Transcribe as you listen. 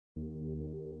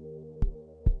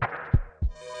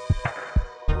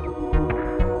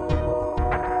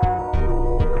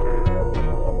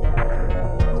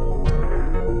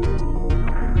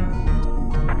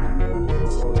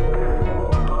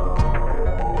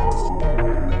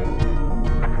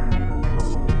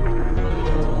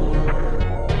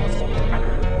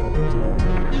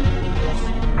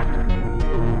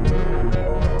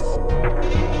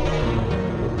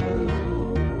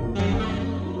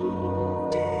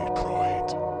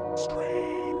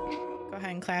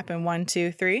and clap in 1,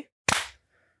 2, 3.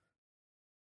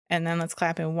 And then let's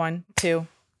clap in 1, 2,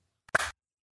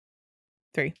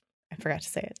 3. I forgot to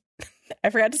say it. I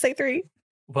forgot to say 3.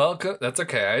 Well, good. That's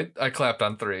okay. I clapped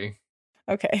on 3.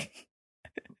 Okay.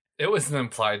 It was an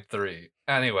implied 3.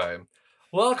 Anyway,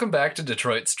 welcome back to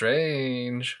Detroit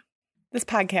Strange. This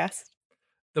podcast.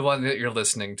 The one that you're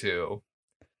listening to.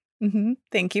 Mm-hmm.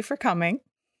 Thank you for coming.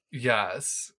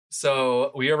 Yes.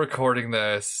 So we are recording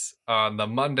this on the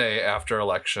Monday after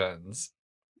elections.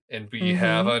 And we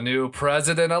have a new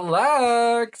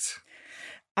president-elect.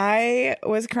 I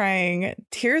was crying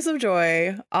tears of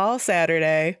joy all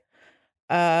Saturday.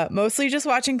 Mostly just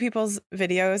watching people's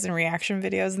videos and reaction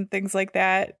videos and things like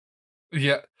that.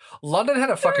 Yeah. London had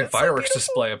a fucking fireworks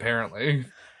display, apparently.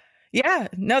 Yeah.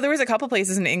 No, there was a couple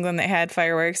places in England that had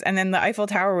fireworks. And then the Eiffel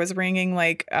Tower was ringing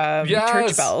like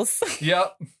church bells.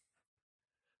 Yep.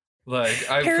 Like,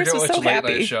 I Paris forget was which so late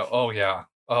happy. night show. Oh, yeah.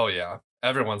 Oh, yeah.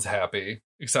 Everyone's happy,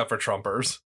 except for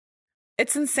Trumpers.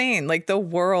 It's insane. Like, the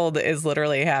world is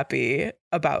literally happy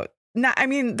about...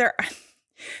 there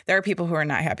are people who are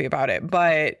not happy about it,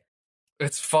 but...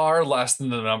 It's far less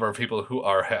than the number of people who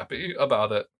are happy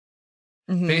about it.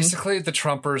 Mm-hmm. Basically, the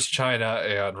Trumpers, China,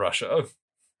 and Russia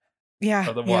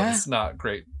are the ones not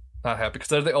happy, because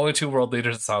they're the only two world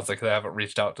leaders, it sounds like, that haven't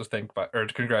reached out to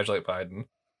to congratulate Biden.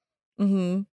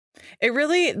 Mm-hmm.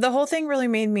 The whole thing really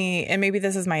made me, and maybe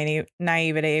this is my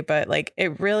naivety, but like,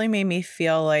 it really made me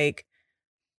feel like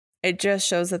it just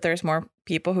shows that there's more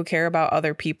people who care about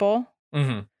other people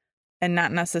and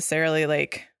not necessarily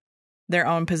like their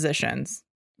own positions.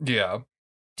 Yeah.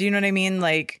 Do you know what I mean?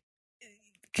 Like,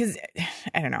 because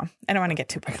I don't know. I don't want to get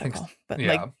too political, but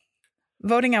like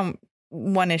voting on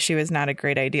one issue is not a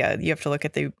great idea. You have to look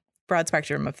at the broad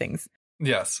spectrum of things.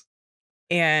 Yes.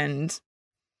 And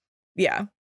yeah.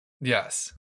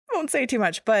 Yes. I won't say too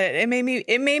much, but it made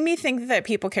me think that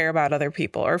people care about other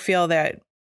people, or feel that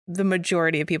the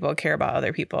majority of people care about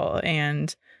other people,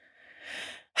 and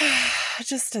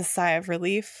just a sigh of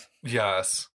relief.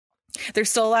 Yes.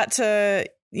 There's still a lot to,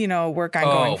 work on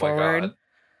going forward. God.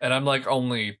 And I'm like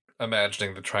only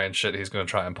imagining the trying shit he's going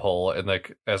to try and pull, and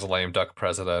like as a lame duck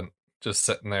president, just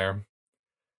sitting there.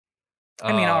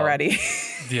 I mean, already.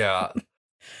 Yeah.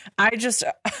 I just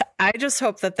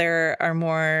hope that there are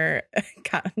more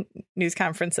news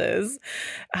conferences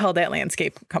held at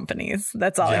landscape companies.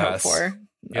 That's all I hope for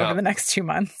over the next 2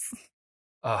 months.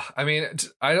 I mean,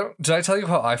 did I tell you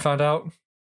how I found out?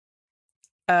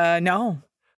 No.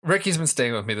 Ricky's been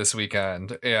staying with me this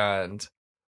weekend, and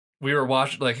we were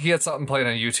watching, like, he had something playing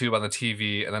on YouTube on the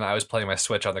TV, and then I was playing my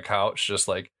Switch on the couch, just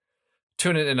like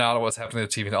tuning in and out of what's happening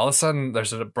to the TV. And all of a sudden,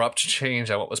 there's an abrupt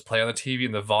change on what was playing on the TV,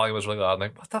 and the volume was really loud. I'm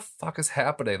like, what the fuck is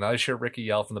happening? And I hear Ricky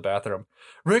yell from the bathroom,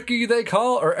 Ricky,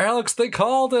 Alex, they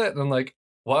called it. And I'm like,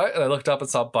 what? And I looked up and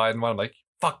saw Biden won. I'm like,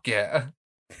 fuck yeah.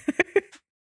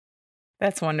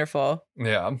 That's wonderful.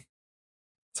 Yeah.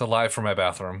 It's a live from my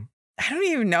bathroom. I don't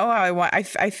even know how I want.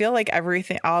 I feel like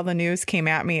all the news came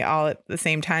at me all at the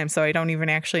same time, so I don't even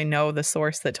actually know the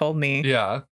source that told me.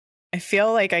 Yeah. I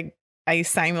feel like I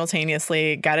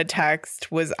simultaneously got a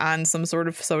text, was on some sort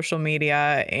of social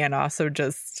media, and also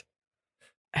just,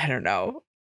 I don't know.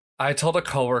 I told a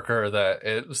coworker that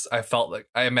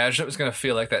I imagined it was going to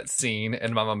feel like that scene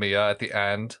in Mamma Mia at the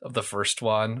end of the first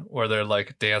one, where they're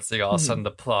like dancing, all of a sudden the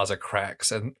plaza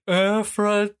cracks and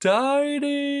Aphrodite,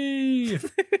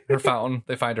 her fountain,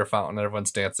 they find her fountain and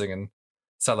everyone's dancing in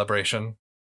celebration.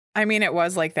 I mean, it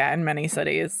was like that in many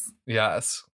cities.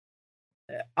 Yes.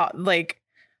 Like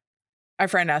our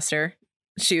friend Esther,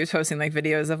 she was posting like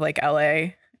videos of like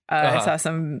LA. I saw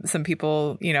some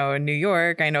people, in New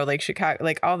York. I know like Chicago,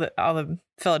 like all the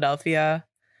Philadelphia.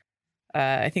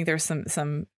 I think there's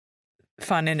some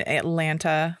fun in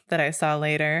Atlanta that I saw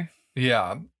later.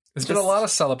 Yeah, there's been a lot of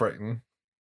celebrating.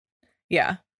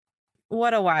 Yeah,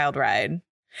 what a wild ride.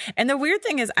 And the weird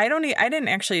thing is, I didn't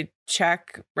actually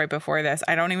check right before this.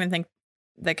 I don't even think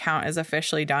the count is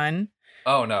officially done.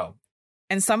 Oh no!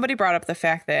 And somebody brought up the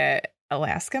fact that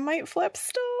Alaska might flip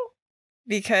still.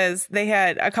 Because they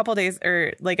had a couple days,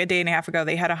 or like a day and a half ago,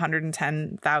 they had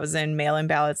 110,000 mail-in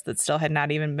ballots that still had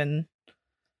not even been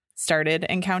started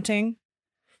and counting.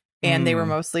 And they were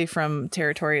mostly from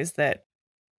territories that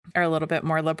are a little bit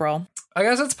more liberal. I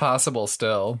guess it's possible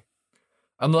still.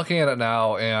 I'm looking at it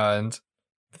now, and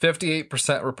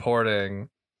 58% reporting.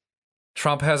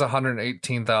 Trump has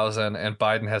 118,000 and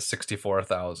Biden has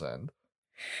 64,000.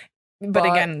 But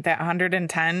again, that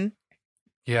 110.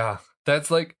 Yeah,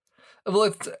 that's like...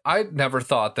 Well, I never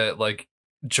thought that, like,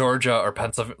 Georgia or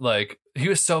Pennsylvania, like, he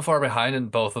was so far behind in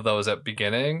both of those at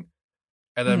beginning.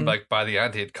 And then, like, by the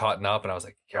end, he had caught up, and I was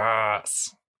like,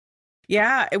 yes.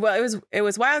 Yeah, it was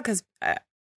wild because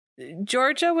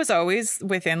Georgia was always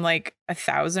within like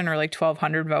 1,000 or like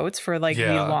 1,200 votes for like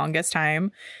the longest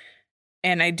time,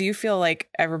 and I do feel like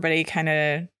everybody kind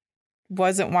of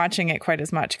wasn't watching it quite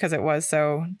as much because it was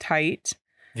so tight.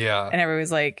 Yeah, and everybody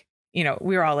was like, you know,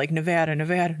 we were all like Nevada,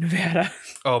 Nevada, Nevada.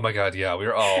 Oh my God, yeah, we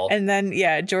were all. And then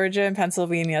Georgia and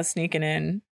Pennsylvania sneaking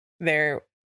in there.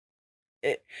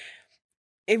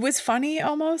 It was funny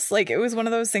almost. Like, it was one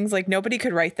of those things like nobody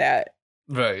could write that.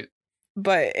 Right.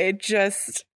 But it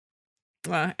just,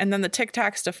 and then the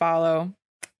TikToks to follow.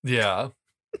 Yeah.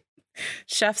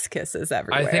 Chef's kisses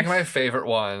everywhere. I think my favorite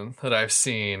one that I've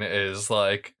seen is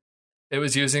like, it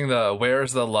was using the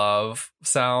 "Where's the Love"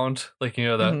 sound. Like, you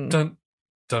know, the dun,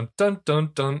 dun, dun, dun,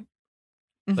 dun.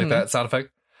 Like that sound effect.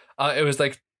 It was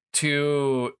like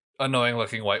two annoying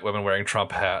looking white women wearing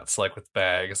Trump hats, like with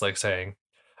bags, like saying,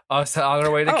 us on our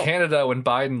way to Canada when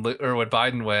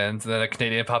Biden wins, and then a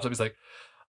Canadian pops up. He's like,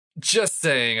 just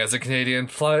saying, as a Canadian,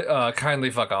 kindly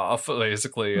fuck off,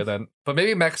 basically. And then, but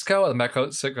maybe Mexico,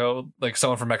 like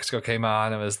someone from Mexico came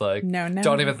on and was like, no,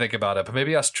 don't even think about it. But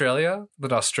maybe Australia.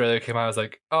 Then Australia came on and was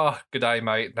like, oh, good day,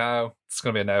 mate. No, it's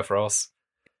gonna be a no for us.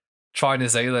 Try New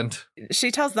Zealand.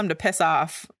 She tells them to piss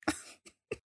off.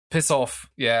 Piss off,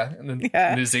 yeah. And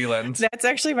then New Zealand. That's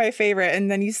actually my favorite.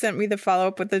 And then you sent me the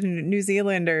follow-up with the New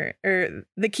Zealander, or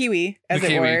the Kiwi, as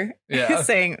it were. Yeah.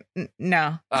 Saying,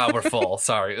 no. We're full.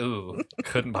 Sorry. Ooh,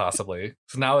 couldn't possibly.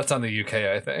 So now it's on the UK,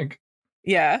 I think.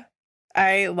 Yeah.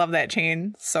 I love that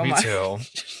chain so much. Me too.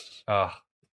 But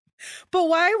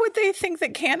why would they think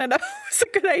that Canada was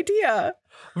a good idea?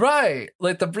 Right.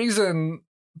 Like, the reason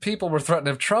people were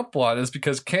threatening if Trump won is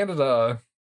because Canada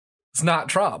is not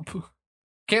Trump.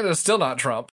 Canada's still not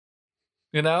Trump,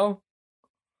 you know?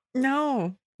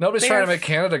 No. Nobody's trying to make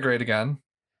Canada great again.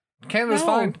 Canada's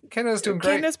fine. Canada's doing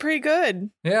great. Canada's pretty good.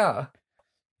 Yeah.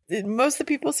 Most of the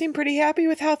people seem pretty happy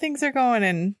with how things are going,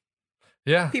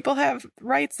 and people have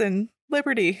rights and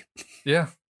liberty. Yeah.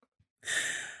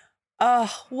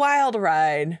 Wild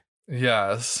ride.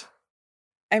 Yes.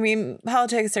 I mean,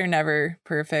 politics are never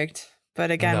perfect,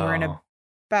 but again, we're in a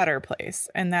better place,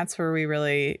 and that's where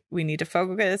we need to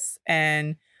focus,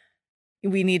 and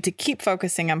we need to keep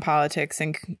focusing on politics,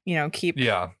 and keep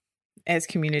as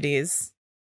communities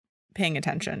paying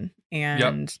attention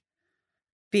and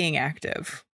being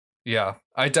active.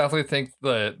 I definitely think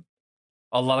that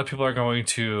a lot of people are going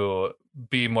to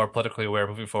be more politically aware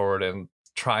moving forward and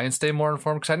try and stay more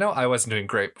informed, because I know I wasn't doing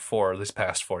great before these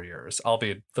past 4 years. I'll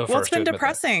be the first. It's been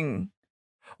depressing.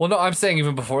 Well, no, I'm saying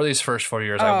even before these first 4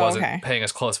 years, I wasn't paying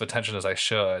as close of attention as I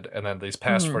should. And then these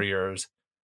past 4 years,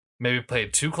 maybe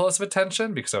paid too close of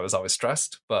attention because I was always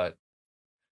stressed. But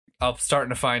I'm starting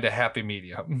to find a happy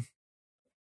medium.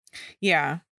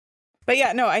 Yeah. But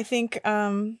I think,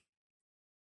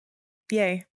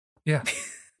 yay. Yeah.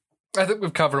 I think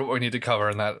we've covered what we need to cover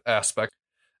in that aspect.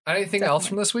 Anything else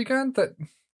from this weekend that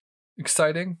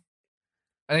exciting?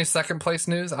 Any second place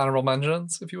news, honorable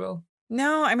mentions, if you will?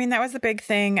 No, I mean, that was the big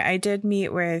thing. I did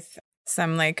meet with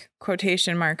some like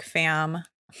quotation mark fam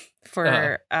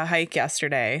for a hike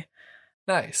yesterday.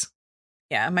 Nice.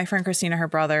 Yeah. My friend Christina, her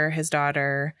brother, his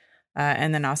daughter,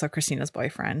 and then also Christina's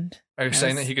boyfriend. Are you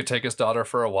saying that he could take his daughter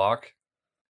for a walk?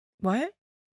 What?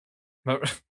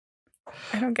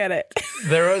 I don't get it.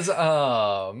 There was,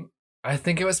 I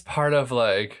think it was part of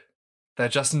like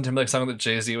that Justin Timberlake song that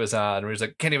Jay-Z was on, where he's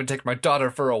like, can't even take my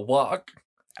daughter for a walk.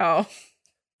 Oh.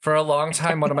 For a long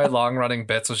time, one of my long-running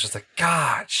bits was just like,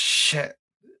 God, shit.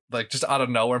 Like, just out of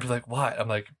nowhere, people like, what? I'm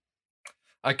like,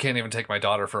 I can't even take my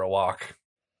daughter for a walk.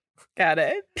 Got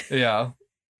it. Yeah.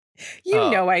 You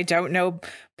know I don't know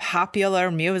popular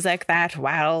music that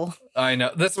well. I know.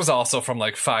 This was also from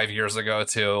like 5 years ago,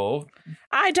 too.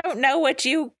 I don't know what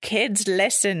you kids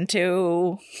listen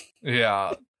to.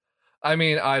 Yeah. I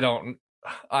mean,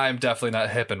 I'm definitely not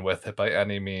hip and with it by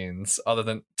any means, other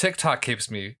than TikTok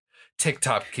keeps me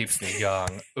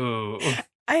young. Ooh.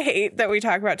 I hate that we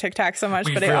talk about TikTok so much,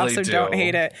 but really I also do. don't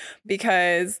hate it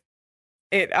because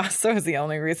it also is the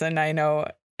only reason I know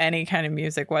any kind of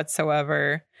music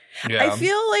whatsoever. Yeah. I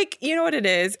feel like, you know what it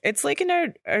is? It's like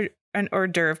an hors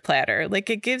d'oeuvre platter.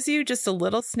 Like, it gives you just a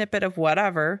little snippet of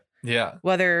whatever. Yeah.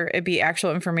 Whether it be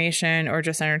actual information or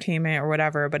just entertainment or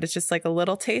whatever, but it's just like a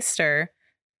little taster.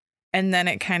 And then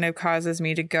it kind of causes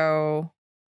me to go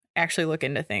actually look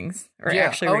into things or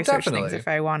actually research things if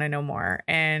I want to know more.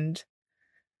 And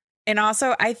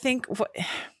also I think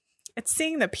it's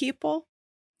seeing the people.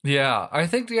 Yeah, I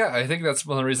think that's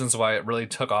one of the reasons why it really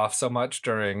took off so much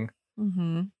during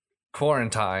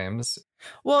quarantines.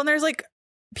 Well, and there's like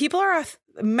people are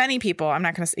many people, I'm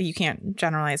not going to say, you can't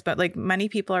generalize, but like many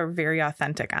people are very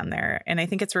authentic on there. And I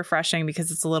think it's refreshing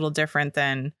because it's a little different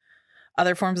than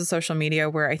other forms of social media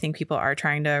where I think people are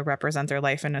trying to represent their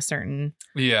life in a certain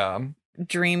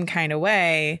dream kind of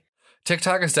way.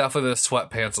 TikTok is definitely the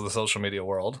sweatpants of the social media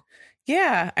world.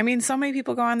 Yeah. I mean, so many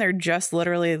people go on there just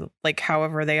literally like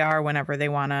however they are, whenever they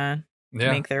want to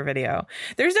make their video.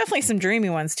 There's definitely some dreamy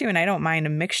ones too. And I don't mind a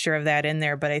mixture of that in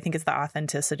there, but I think it's the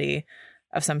authenticity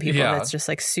of some people that's just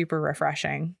like super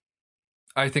refreshing.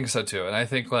 I think so too. And I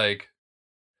think like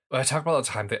I talk about all the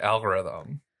time, the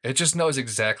algorithm, it just knows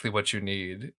exactly what you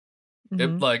need.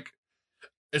 It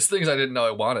it's things I didn't know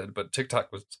I wanted, but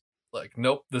TikTok was like,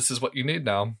 nope, this is what you need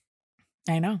now.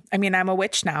 I know. I mean, I'm a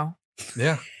witch now.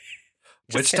 Yeah.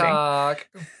 Witch talk.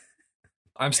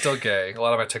 I'm still gay. A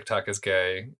lot of my TikTok is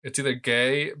gay. It's either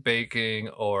gay, baking,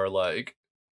 or like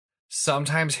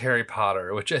sometimes Harry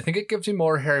Potter, which I think it gives me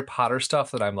more Harry Potter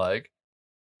stuff that I'm like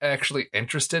actually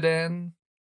interested in,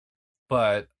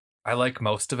 but I like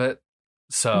most of it.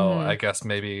 So I guess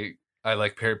maybe I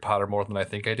like Harry Potter more than I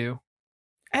think I do.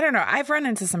 I don't know. I've run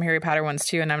into some Harry Potter ones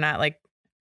too, and I'm not like,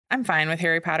 I'm fine with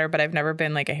Harry Potter, but I've never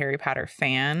been like a Harry Potter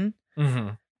fan.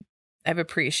 I've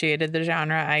appreciated the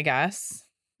genre, I guess.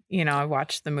 You know, I've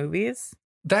watched the movies.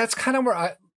 That's kind of where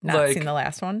I not seen the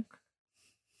last one.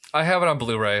 I have it on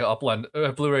Blu-ray. I'll blend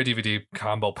a Blu-ray DVD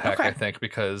combo pack, I think,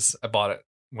 because I bought it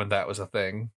when that was a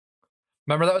thing.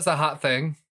 Remember that was the hot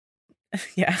thing?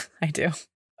 Yeah, I do.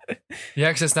 Yeah,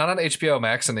 because it's not on HBO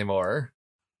Max anymore.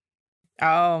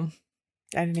 Oh,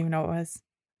 I didn't even know it was.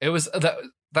 It was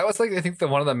that was like I think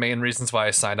one of the main reasons why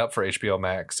I signed up for HBO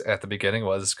Max at the beginning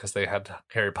was because they had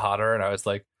Harry Potter, and I was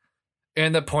like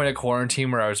in the point of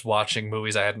quarantine where I was watching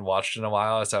movies I hadn't watched in a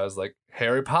while. So I was like,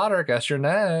 Harry Potter, guess you're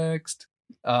next.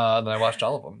 And then I watched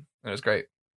all of them. And it was great.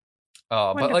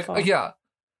 But like, yeah.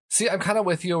 See, I'm kind of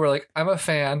with you. Where like, I'm a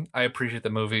fan. I appreciate the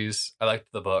movies. I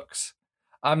liked the books.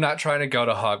 I'm not trying to go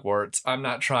to Hogwarts. I'm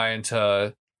not trying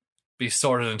to be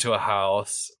sorted into a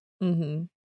house. I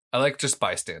like just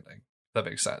bystanding. That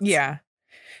makes sense. Yeah.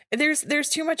 There's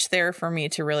too much there for me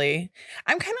to really.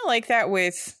 I'm kind of like that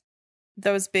with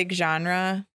those big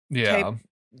genre type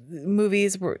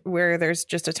movies where there's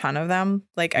just a ton of them.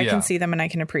 Like I can see them and I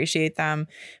can appreciate them.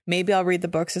 Maybe I'll read the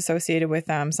books associated with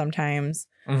them sometimes,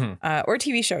 or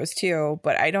TV shows too.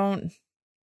 But I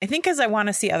think because I want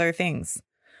to see other things.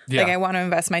 Like I want to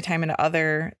invest my time into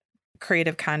other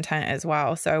creative content as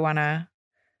well. So I want to.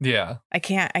 Yeah. I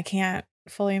can't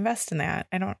fully invest in that.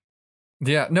 I don't.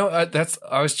 Yeah. No.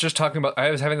 I was just talking about. I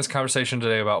was having this conversation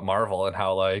today about Marvel and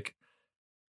how like.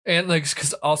 And like,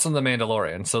 because also The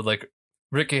Mandalorian. So like,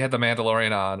 Ricky had The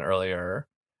Mandalorian on earlier,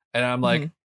 and I'm like,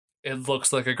 it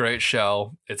looks like a great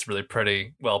show. It's really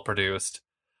pretty, well produced.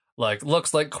 Like,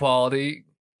 looks like quality.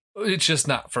 It's just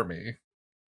not for me.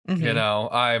 You know,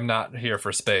 I'm not here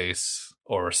for space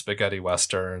or spaghetti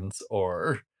westerns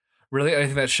or really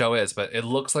anything that show is. But it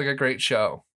looks like a great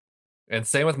show. And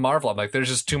same with Marvel. I'm like, there's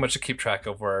just too much to keep track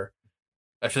of. Where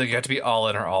I feel like you have to be all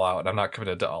in or all out. And I'm not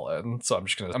committed to all in. So I'm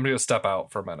gonna step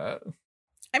out for a minute.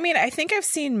 I mean, I think I've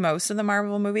seen most of the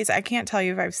Marvel movies. I can't tell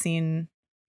you if I've seen.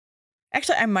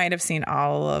 Actually, I might have seen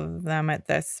all of them at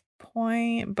this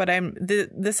point. But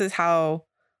this is how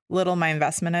little my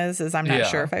investment is I'm not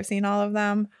sure if I've seen all of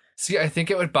them. See, I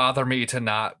think it would bother me to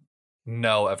not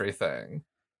know everything.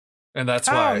 And that's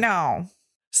why. Oh, no.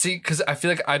 See, because I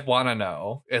feel like I'd want to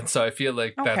know. And so I feel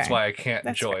like that's why I can't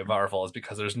enjoy Marvel is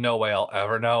because there's no way I'll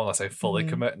ever know unless I fully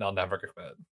commit, and I'll never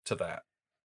commit to that.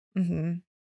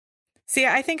 See,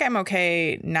 I think I'm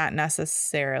okay not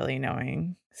necessarily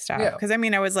knowing stuff. Because, I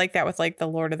mean, I was like that with like the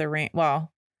Lord of the Rings.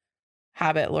 Well,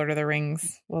 Hobbit, Lord of the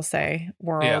Rings, we'll say,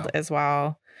 world as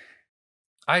well.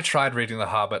 I tried reading The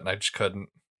Hobbit and I just couldn't.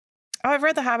 Oh, I've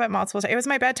read The Hobbit multiple times. It was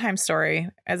my bedtime story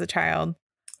as a child.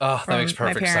 Oh, that makes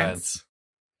perfect sense.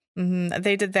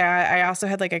 They did that. I also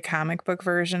had like a comic book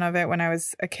version of it when I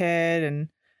was a kid, and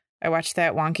I watched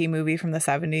that wonky movie from the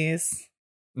 70s.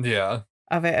 Yeah.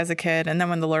 Of it as a kid. And then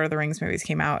when the Lord of the Rings movies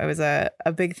came out, it was a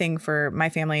big thing for my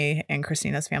family and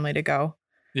Christina's family to go.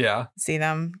 Yeah. See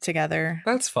them together.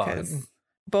 That's fun.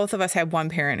 Both of us had one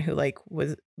parent who like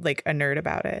was like a nerd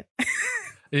about it.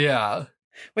 Yeah.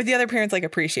 With the other parents like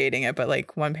appreciating it, but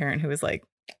like one parent who was like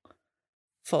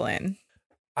full in.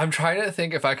 I'm trying to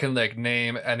think if I can like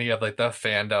name any of like the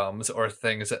fandoms or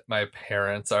things that my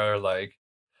parents are like.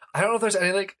 I don't know if there's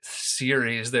any like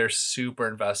series they're super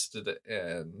invested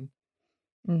in.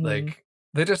 Like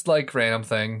they just like random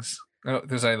things. I don't know if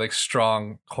there's any like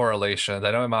strong correlation.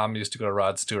 I know my mom used to go to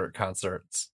Rod Stewart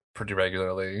concerts pretty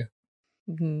regularly.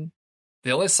 The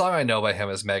only song I know by him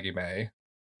is Maggie May.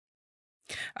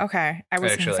 Okay. I was going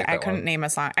to actually say, like I that couldn't one. name a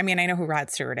song. I mean, I know who Rod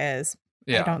Stewart is.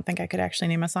 I Yeah. don't think I could actually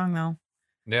name a song, though.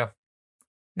 Yeah.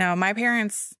 No, my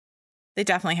parents, they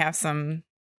definitely have some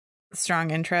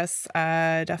strong interests.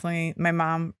 Definitely my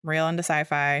mom, real into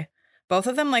sci-fi. Both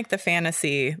of them like the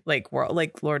fantasy, like world,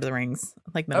 like Lord of the Rings,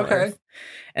 like Middle Okay. Earth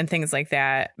and things like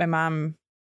that. My mom,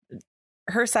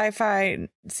 her sci-fi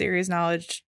series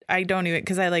knowledge, I don't even,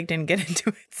 because I like didn't get into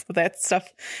it. So that stuff,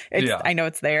 Yeah. I know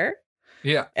it's there.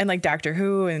 Yeah. And like Doctor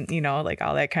Who and, you know, like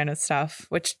all that kind of stuff,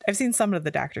 which I've seen some of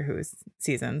the Doctor Who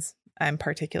seasons in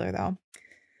particular, though.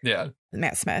 Yeah.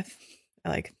 Matt Smith. I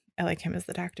like him as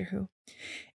the Doctor Who.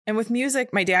 And with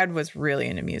music, my dad was really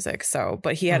into music. So,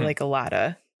 but he had Mhm. like a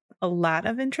lot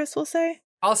of interest, we'll say.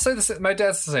 I'll say this. My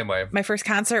dad's the same way. My first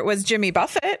concert was Jimmy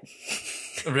Buffett.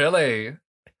 Really?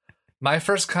 My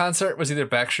first concert was either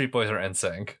Backstreet Boys or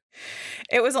NSYNC.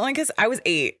 It was only because I was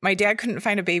 8. My dad couldn't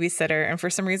find a babysitter. And for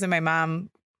some reason, my mom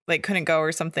like couldn't go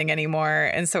or something anymore.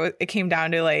 And so it came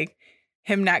down to like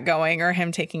him not going or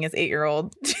him taking his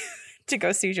 8-year-old to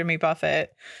go see Jimmy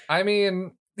Buffett. I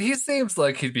mean, he seems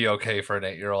like he'd be okay for an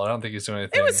 8-year-old. I don't think he's doing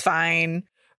anything. It was fine.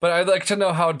 But I'd like to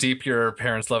know how deep your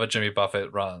parents' love of Jimmy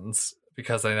Buffett runs,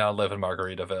 because they now live in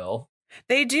Margaritaville.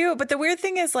 They do. But the weird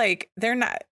thing is like they're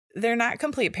not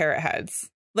complete parrot heads.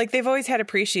 Like they've always had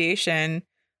appreciation.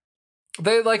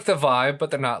 They like the vibe, but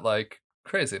they're not like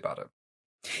crazy about it.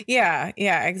 Yeah,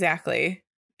 exactly.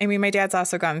 I mean, my dad's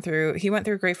also he went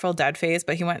through Grateful Dead phase,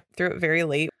 but he went through it very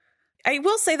late. I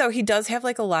will say, though, he does have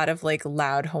like a lot of like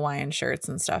loud Hawaiian shirts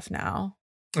and stuff now.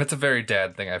 It's a very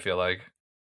dad thing, I feel like.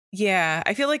 Yeah,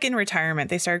 I feel like in retirement,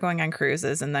 they started going on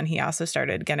cruises, and then he also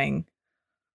started getting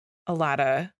a lot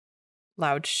of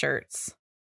loud shirts.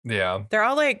 Yeah. They're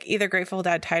all like either Grateful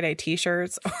Dead tie-dye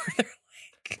t-shirts or they're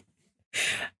like,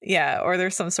 yeah, or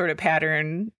there's some sort of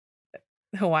pattern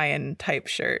Hawaiian type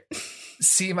shirt.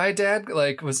 See, my dad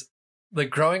was like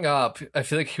growing up, I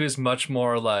feel like he was much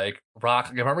more like rock.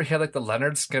 I remember he had like the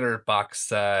Leonard Skinner box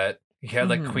set. He had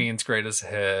like Mhm. Queen's Greatest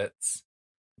Hits.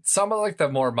 Some of like the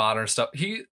more modern stuff.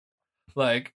 He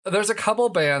like, there's a couple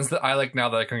bands that I like now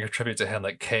that I can contribute to him,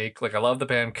 like Cake. Like I love the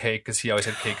band Cake because he always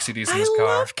had Cake CDs in his I car.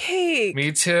 love Cake.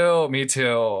 Me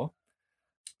too.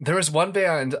 There was one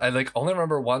band, I like only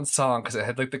remember one song because it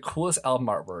had like the coolest album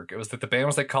artwork. It was like the band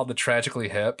was like called the Tragically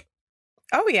Hip.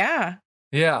 Oh yeah.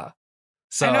 Yeah.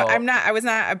 So I know I was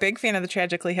not a big fan of the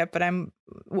Tragically Hip, but I'm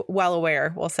well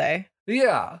aware, we'll say.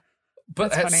 yeah.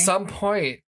 But That's at funny. some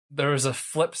point there was a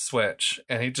flip switch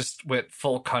and he just went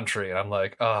full country and I'm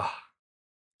like, oh,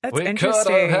 That's we could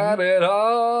interesting. have had it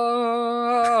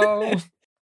all.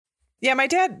 Yeah, my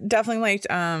dad definitely liked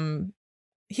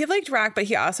he liked rock, but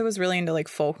he also was really into like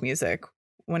folk music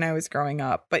when I was growing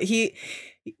up. But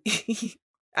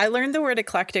I learned the word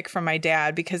eclectic from my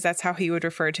dad because that's how he would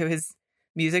refer to his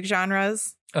music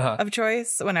genres Uh-huh. of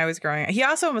choice when I was growing up. He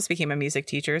also almost became a music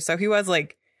teacher, so he was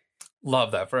like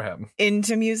Love that for him.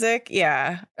 into music.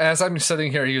 Yeah. As I'm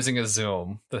sitting here using a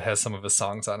Zoom that has some of his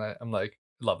songs on it, I'm like,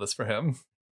 love this for him.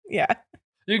 Yeah.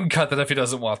 You can cut that if he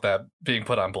doesn't want that being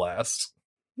put on blast.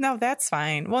 No, that's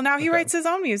fine. Well, now he Okay. writes his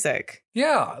own music.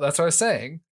 Yeah, that's what I was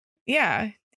saying.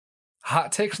 Yeah.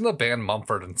 Hot takes from the band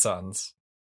Mumford and Sons.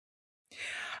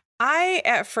 I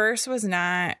at first was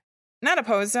not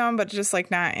opposed to them, but just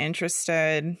like not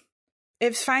interested.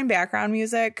 It's fine background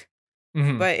music,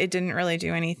 Mhm. but it didn't really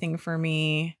do anything for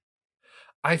me.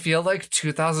 I feel like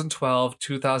 2012,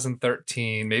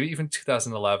 2013, maybe even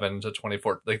 2011 to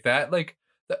 2014, like that, like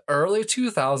the early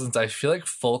 2000s, I feel like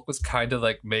folk was kind of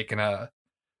like making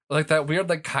like that weird,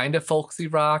 like kind of folksy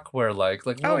rock where like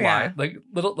little, yeah. like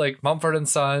little, like Mumford and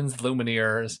Sons,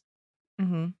 Lumineers.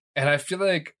 Mm-hmm. And I feel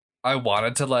like I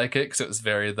wanted to like it because it was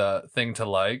very the thing to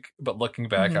like. But looking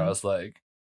back, I Mhm. was like,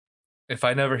 if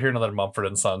I never hear another Mumford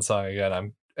and Sons song again,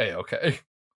 I'm A-okay.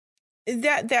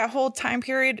 That whole time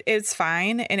period is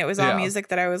fine, and it was all Yeah. music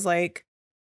that I was like,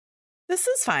 this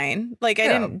is fine. Like I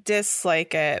Yeah. didn't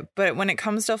dislike it, but when it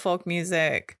comes to folk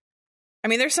music, I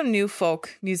mean, there's some new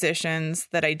folk musicians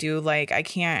that I do like. I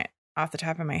can't off the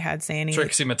top of my head say any.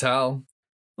 Trixie Mattel,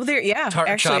 Well, there, yeah, tart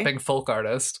actually, chopping folk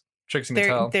artist. Trixie there,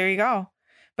 Mattel. there you go.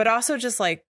 But also just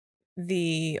like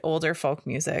the older folk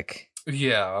music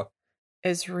Yeah.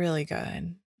 is really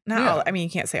good. Not Yeah. all. I mean, you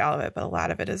can't say all of it, but a lot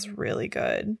of it is really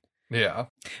good. Yeah.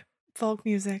 Folk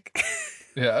music.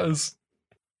 Yes.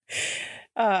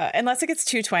 Unless it gets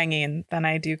too twangy, and then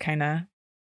I do kind of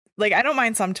like, I don't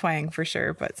mind some twang for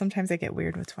sure, but sometimes I get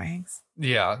weird with twangs.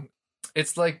 Yeah.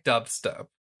 It's like dubstep.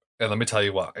 And let me tell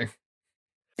you why.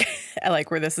 I like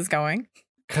where this is going.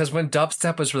 Because when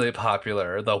dubstep was really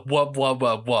popular, the wub wub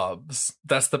wub wubs,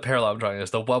 that's the parallel I'm drawing,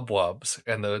 is the wub wubs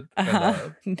and the Uh-huh.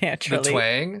 the Naturally.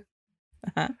 twang.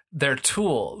 Uh-huh. They're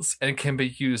tools and can be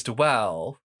used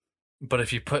well, but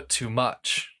if you put too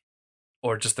much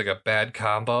or just like a bad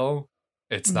combo,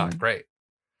 it's not great.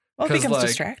 Well, it becomes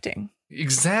distracting.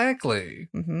 Exactly.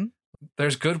 Mm-hmm.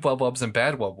 There's good wub wubs and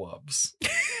bad wub wubs.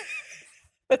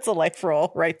 That's a life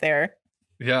rule right there.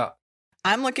 Yeah.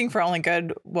 I'm looking for only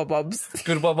good wub wubs.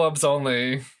 Good wub wubs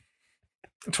only.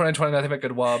 2020, nothing but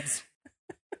good wubs.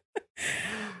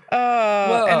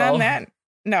 And on that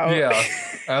note. Yeah.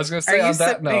 I was going to say on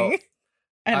that note,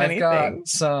 I've got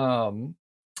some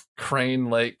Crane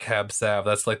Lake Cab Sav.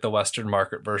 That's like the Western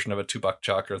market version of a $2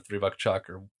 chuck or $3 chuck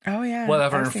or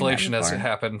whatever inflation has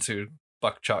happened to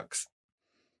buck chucks.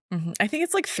 Mm-hmm. I think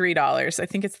it's like $3. I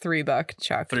think it's $3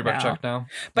 chuck. $3 chuck now?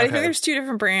 But I think there's two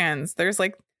different brands. There's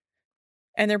like,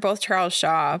 and they're both Charles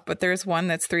Shaw, but there's one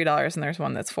that's $3 and there's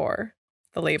one that's $4.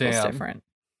 The label's different,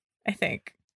 I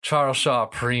think. Charles Shaw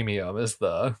Premium is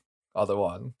the other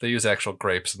one. They use actual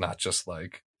grapes, not just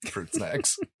like fruit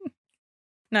snacks.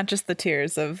 Not just the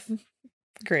tears of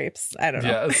grapes. I don't know.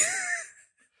 Yes.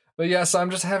 But yeah, so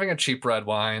I'm just having a cheap red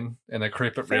wine in a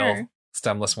Creep It Real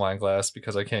stemless wine glass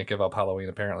because I can't give up Halloween,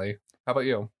 apparently. How about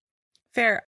you?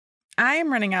 Fair.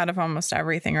 I'm running out of almost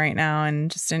everything right now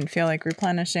and just didn't feel like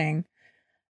replenishing.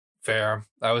 Fair.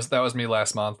 That was me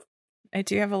last month. I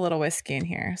do have a little whiskey in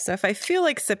here. So if I feel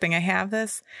like sipping, I have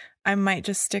this. I might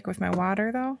just stick with my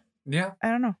water, though. Yeah.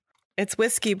 I don't know. It's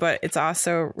whiskey, but it's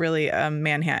also really a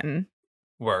Manhattan.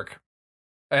 Work.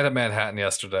 I had a Manhattan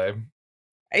yesterday.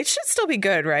 It should still be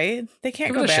good, right? They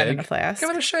can't go bad in a flask. Give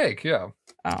it a shake, yeah.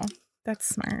 Oh, that's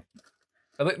smart.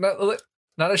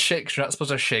 Not a shake, 'cause you're not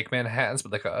supposed to shake Manhattans,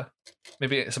 but like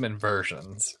maybe some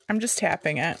inversions. I'm just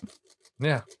tapping it.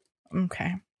 Yeah.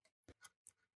 Okay.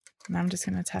 And I'm just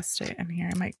going to test it in here.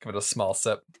 I might give it a small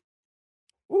sip.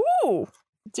 Ooh,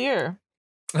 dear.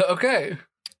 Okay.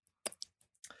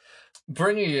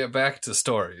 Bringing it back to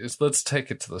stories. Let's take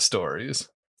it to the stories.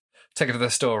 Take it to the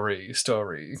story.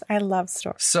 I love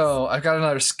stories. So I've got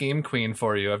another Scheme Queen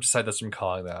for you. I've decided that's what I'm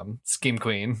calling them. Scheme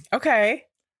Queen. Okay.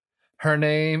 Her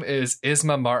name is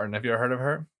Isma Martin. Have you ever heard of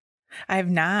her? I have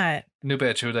not. New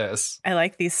bitch, who it is. I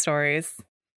like these stories.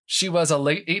 She was a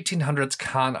late 1800s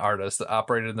con artist that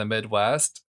operated in the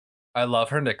Midwest. I love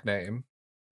her nickname.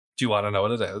 Do you want to know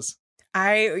what it is?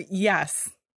 Yes.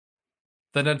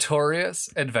 The Notorious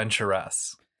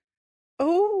Adventuress.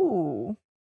 Oh.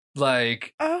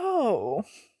 Like. Oh.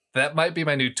 That might be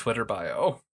my new Twitter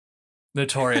bio.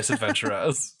 Notorious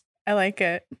Adventuress. I like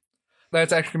it.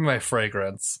 That's actually my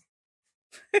fragrance.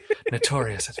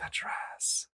 Notorious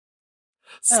Adventuress.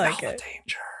 Smell like the it.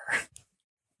 danger.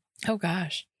 Oh,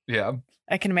 gosh. Yeah.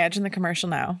 I can imagine the commercial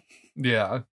now.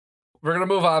 Yeah. We're going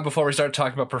to move on before we start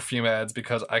talking about perfume ads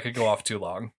because I could go off too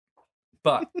long.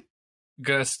 But I'm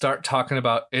going to start talking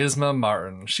about Isma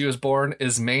Martin. She was born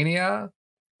Ismenia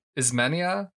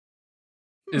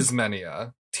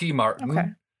T. Martin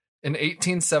in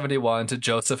 1871 to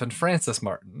Joseph and Frances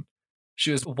Martin.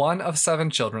 She was one of 7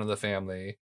 children of the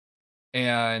family.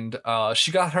 And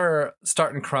she got her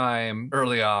start in crime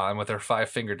early on with her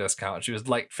 5-finger discount. She was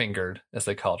light-fingered, as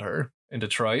they called her, in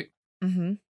Detroit.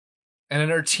 Mm-hmm. And in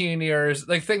her teen years,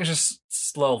 like things just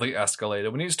slowly escalated.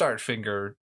 When you start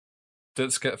 5-finger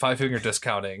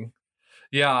discounting,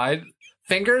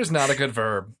 finger is not a good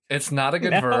verb. It's not a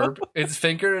good verb. It's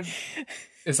fingered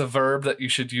is a verb that you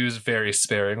should use very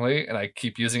sparingly, and I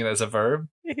keep using it as a verb.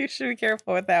 You should be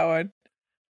careful with that one.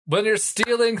 When you're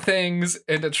stealing things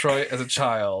in Detroit as a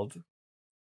child,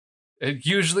 it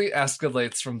usually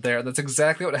escalates from there. That's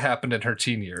exactly what happened in her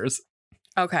teen years.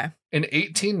 Okay. In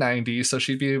 1890, so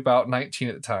she'd be about 19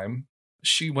 at the time,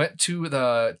 she went to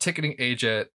the ticketing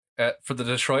agent for the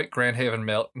Detroit Grand Haven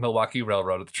Milwaukee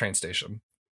Railroad at the train station.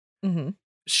 Mm-hmm.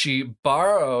 She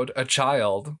borrowed a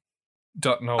child.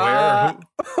 Don't know where.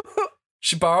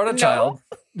 She borrowed a child.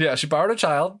 Yeah, she borrowed a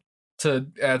child to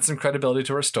add some credibility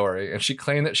to her story, and she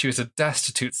claimed that she was a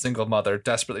destitute single mother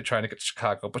desperately trying to get to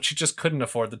Chicago, but she just couldn't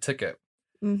afford the ticket.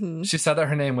 Mm-hmm. She said that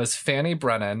her name was Fanny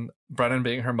Brennan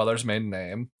being her mother's maiden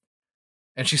name,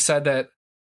 and she said that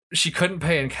she couldn't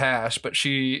pay in cash, but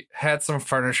she had some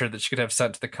furniture that she could have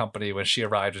sent to the company when she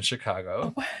arrived in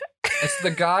Chicago. And so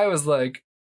the guy was like,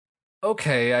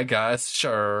 okay, I guess,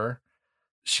 sure.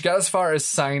 She got as far as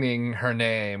signing her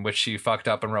name, which she fucked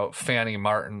up and wrote Fanny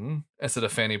Martin instead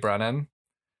of Fanny Brennan.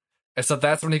 And so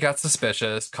that's when he got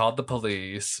suspicious, called the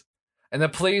police. And the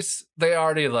police, they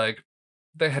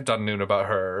had done noon about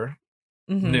her.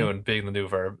 Mm-hmm. Noon being the new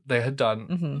verb. They had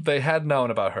known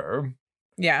about her.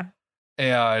 Yeah.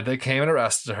 And they came and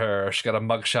arrested her. She got a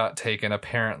mugshot taken,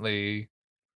 apparently.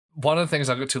 One of the things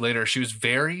I'll get to later, she was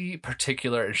very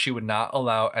particular and she would not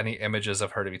allow any images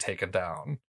of her to be taken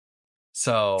down.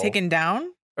 So Taken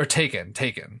down? Or taken.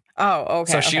 Oh,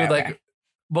 okay. So she would okay.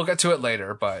 we'll get to it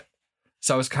later, but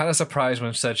so I was kind of surprised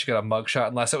when she said she got a mugshot,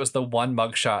 unless it was the one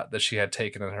mugshot that she had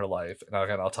taken in her life. And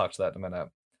again, I'll talk to that in a minute.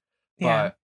 Yeah.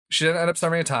 But she didn't end up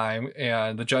serving a time,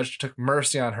 and the judge took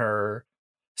mercy on her,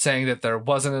 saying that there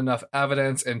wasn't enough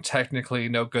evidence and technically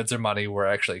no goods or money were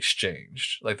actually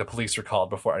exchanged. Like the police were called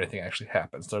before anything actually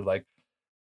happens. They're like,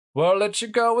 "We'll let you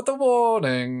go with a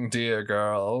warning, dear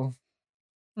girl."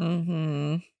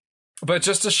 Mm-hmm. But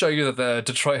just to show you that the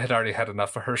Detroit had already had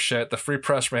enough of her shit, the Free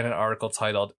Press ran an article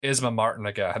titled "Isma Martin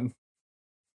Again."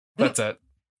 That's it.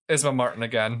 Isma Martin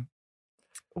again.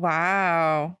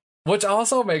 Wow. Which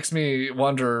also makes me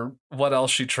wonder what else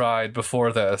she tried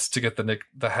before this to get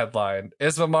the headline.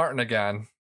 Isma Martin again.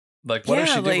 Like, what did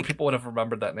she do where people would have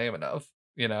remembered that name enough?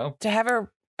 You know? To have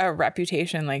a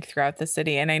reputation like throughout the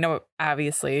city. And I know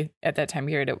obviously at that time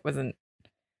period it wasn't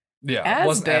it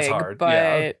wasn't big, as hard.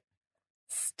 But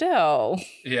still.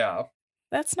 Yeah.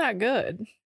 That's not good.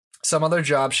 Some other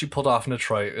job she pulled off in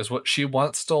Detroit is what she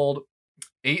once stole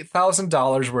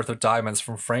 $8,000 worth of diamonds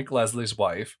from Frank Leslie's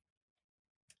wife.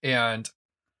 And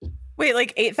wait,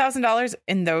 like $8,000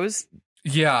 in those?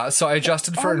 Yeah, so I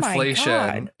adjusted for inflation,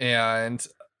 God. and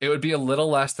it would be a little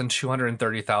less than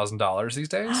 $230,000 these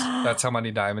days. That's how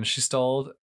many diamonds she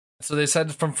stole. So they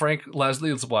said from Frank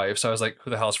Leslie's wife. So I was like,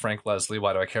 who the hell is Frank Leslie?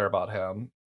 Why do I care about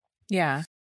him? Yeah.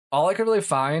 All I could really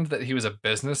find that he was a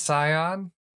business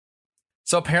scion.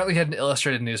 So apparently he had an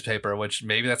illustrated newspaper, which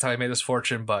maybe that's how he made his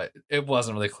fortune, but it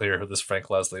wasn't really clear who this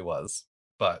Frank Leslie was.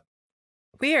 But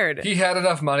weird. He had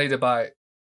enough money to buy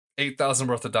 $8,000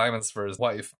 worth of diamonds for his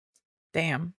wife.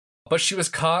 Damn. But she was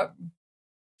caught,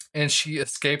 and she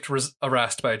escaped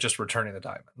arrest by just returning the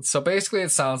diamonds. So basically,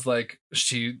 it sounds like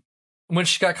when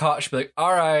she got caught, she'd be like,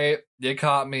 "All right, you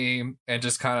caught me," and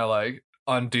just kind of like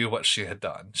undo what she had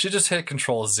done. She just hit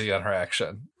Control Z on her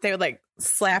action. They would like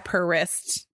slap her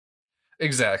wrist.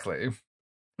 Exactly.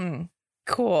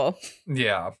 Cool.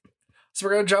 Yeah. So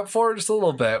we're going to jump forward just a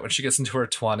little bit when she gets into her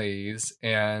 20s,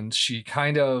 and she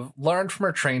kind of learned from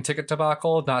her train ticket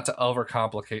debacle not to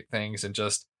overcomplicate things, and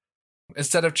just,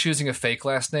 instead of choosing a fake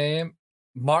last name,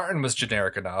 Martin was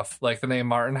generic enough. Like the name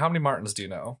Martin, how many Martins do you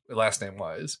know the last name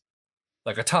was?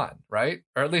 Like a ton, right?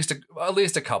 Or at least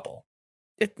a couple.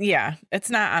 It's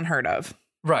not unheard of.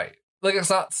 Right. Like it's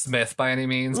not Smith by any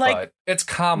means, like but it's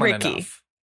common Ricky. enough.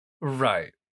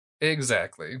 Right.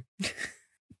 Exactly.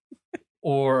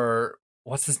 Or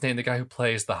what's his name? The guy who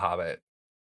plays the Hobbit.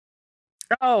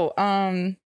 Oh,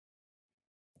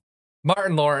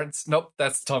 Martin Lawrence. Nope,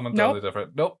 that's totally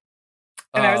different. Nope.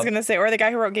 And I was gonna say, or the guy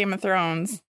who wrote Game of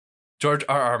Thrones. George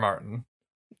R.R. Martin.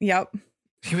 Yep.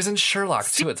 He was in Sherlock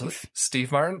too. It's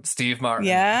Steve Martin. Steve Martin.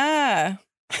 Yeah.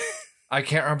 I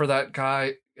can't remember that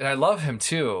guy, and I love him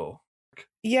too.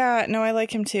 Yeah, no, I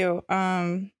like him too.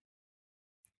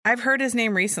 I've heard his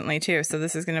name recently too, so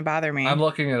this is going to bother me. I'm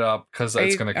looking it up because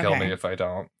it's going to kill me if I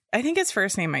don't. I think his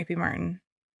first name might be Martin.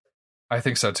 I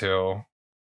think so too.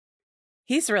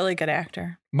 He's a really good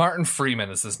actor. Martin Freeman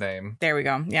is his name. There we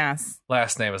go. Yes.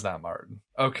 Last name is not Martin.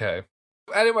 Okay.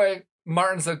 Anyway,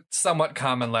 Martin's a somewhat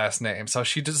common last name, so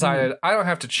she decided, I don't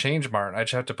have to change Martin. I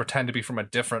just have to pretend to be from a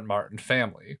different Martin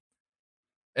family.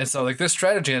 And so like this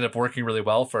strategy ended up working really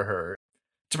well for her.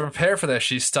 To prepare for this,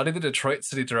 she studied the Detroit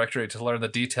City Directory to learn the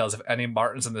details of any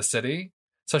Martins in the city,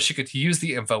 so she could use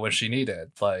the info when she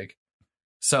needed. Like,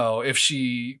 so if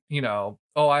she,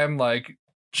 I'm like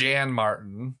Jan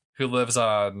Martin, who lives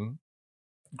on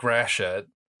Gratiot,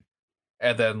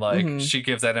 and then she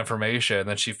gives that information,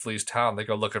 then she flees town. They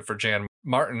go looking for Jan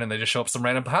Martin, and they just show up some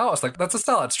random house. Like that's a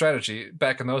solid strategy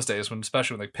back in those days,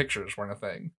 especially when like pictures weren't a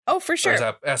thing. Oh, for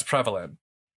sure, as prevalent.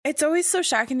 It's always so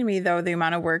shocking to me, though, the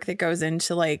amount of work that goes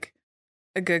into like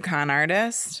a good con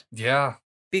artist. Yeah,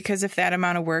 because if that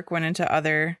amount of work went into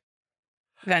other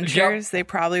ventures, they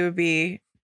probably would be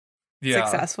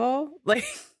successful. Like,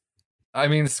 I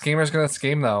mean, schemer's gonna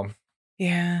scheme though.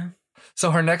 Yeah.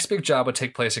 So her next big job would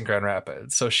take place in Grand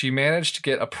Rapids. So she managed to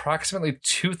get approximately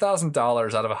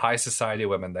 $2,000 out of a high society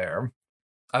women there.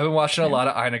 I've been watching a lot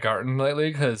of Ina Garten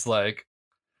lately because, like,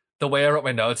 the way I wrote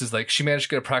my notes is, like, she managed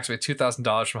to get approximately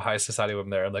 $2,000 from high society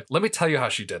women there. And, like, let me tell you how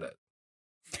she did it.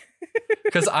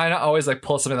 Because Ina always, like,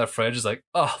 pulls something in the fridge. Is like,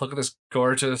 oh, look at this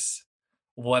gorgeous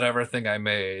whatever thing I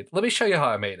made. Let me show you how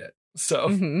I made it. So,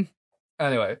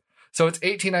 anyway. So it's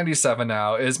 1897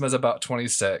 now. Isma's about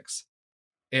 26.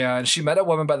 And she met a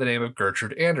woman by the name of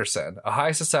Gertrude Anderson, a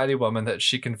high society woman that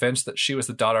she convinced that she was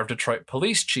the daughter of Detroit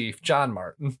Police Chief John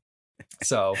Martin.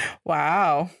 So,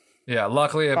 wow. Yeah,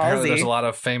 luckily, apparently there's a lot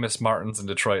of famous Martins in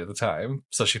Detroit at the time.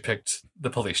 So she picked the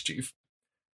police chief.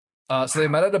 So they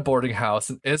met at a boarding house,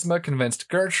 and Isma convinced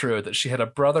Gertrude that she had a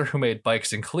brother who made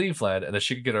bikes in Cleveland and that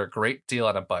she could get her a great deal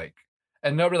on a bike.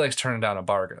 And nobody likes turning down a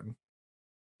bargain.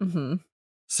 Mm-hmm.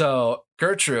 So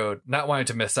Gertrude, not wanting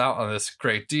to miss out on this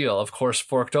great deal, of course,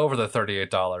 forked over the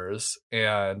 $38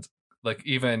 and like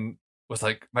even was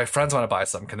like, my friends want to buy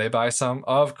some. Can they buy some?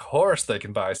 Of course they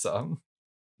can buy some.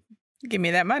 Give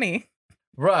me that money.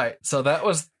 Right. So that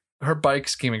was her bike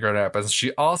scheme in Grand Rapids.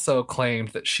 She also claimed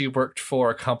that she worked for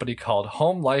a company called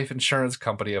Home Life Insurance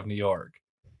Company of New York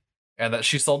and that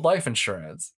she sold life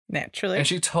insurance. Naturally. And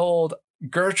she told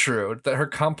Gertrude that her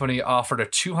company offered a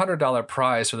 $200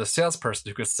 prize for the salesperson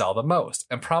who could sell the most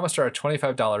and promised her a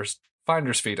 $25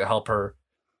 finder's fee to help her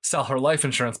sell her life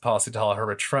insurance policy to all her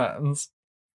rich friends.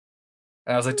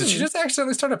 And I was like, did she just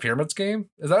accidentally start a pyramid scheme?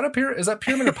 Is that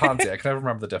pyramid or Ponzi? I can never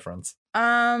remember the difference.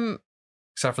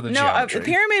 Except for the geometry. A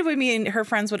pyramid would mean her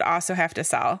friends would also have to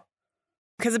sell.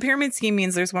 Because a pyramid scheme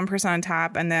means there's one person on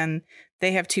top and then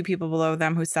they have two people below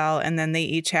them who sell and then they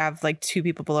each have like two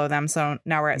people below them. So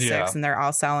now we're at 6 and they're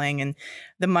all selling and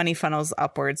the money funnels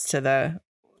upwards to the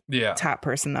top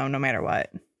person though, no matter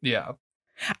what. Yeah.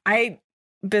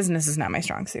 Business is not my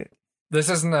strong suit. This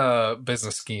isn't a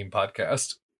business scheme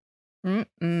podcast.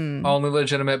 Only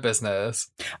legitimate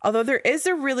business. Although there is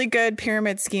a really good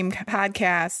pyramid scheme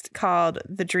podcast called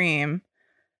The Dream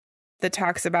that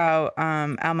talks about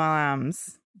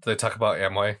MLMs. Do they talk about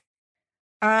Amway?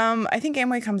 I think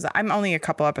Amway comes. I'm only a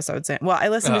couple episodes in. Well, I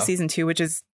listened to season 2, which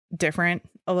is different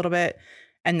a little bit,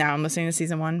 and now I'm listening to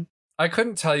season 1. I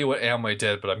couldn't tell you what Amway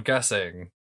did, but I'm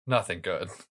guessing nothing good.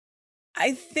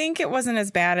 I think it wasn't as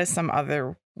bad as some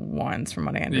other ones, from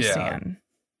what I understand. Yeah.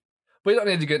 We don't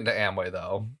need to get into Amway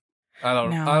though. I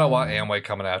don't want Amway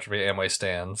coming after me. Amway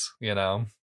stands, you know.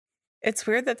 It's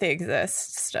weird that they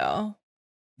exist still.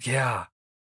 Yeah.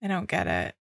 I don't get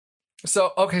it.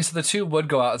 So the two would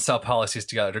go out and sell policies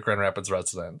together to Grand Rapids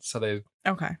residents. So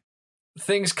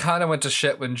things kind of went to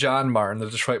shit when John Martin, the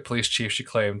Detroit police chief she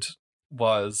claimed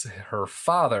was her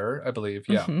father, I believe,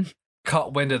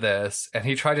 caught wind of this, and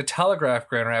he tried to telegraph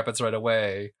Grand Rapids right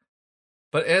away.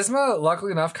 But Isma,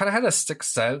 luckily enough, kind of had a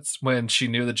sixth sense when she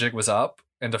knew the jig was up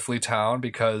and to flee town,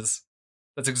 because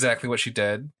that's exactly what she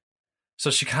did.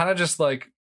 So she kind of just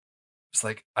was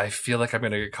like, I feel like I'm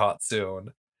going to get caught soon.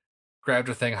 Grabbed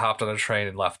her thing, hopped on a train,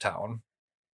 and left town.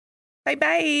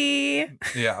 Bye-bye.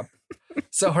 Yeah.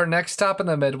 So her next stop in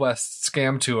the Midwest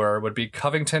scam tour would be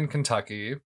Covington,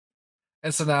 Kentucky.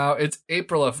 And so now it's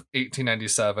April of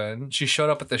 1897. She showed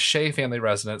up at the Shea family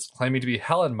residence claiming to be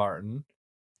Helen Martin,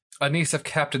 a niece of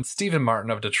Captain Stephen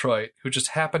Martin of Detroit, who just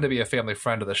happened to be a family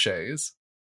friend of the Shays.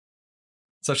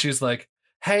 So she's like,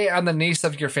 hey, I'm the niece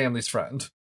of your family's friend.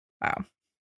 Wow.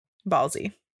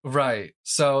 Ballsy. Right.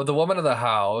 So the woman of the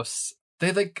house,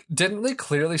 they didn't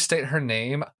clearly state her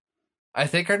name. I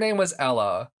think her name was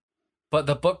Ella, but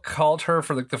the book called her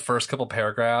for the first couple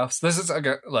paragraphs. This is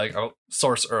a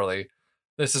source early.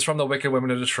 This is from the Wicked Women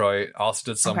of Detroit.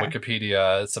 Also did some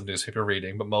Wikipedia, some newspaper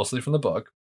reading, but mostly from the book.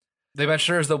 They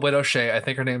mentioned her as the widow Shea. I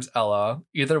think her name's Ella.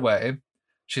 Either way,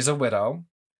 she's a widow.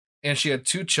 And she had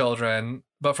 2 children,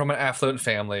 but from an affluent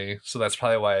family. So that's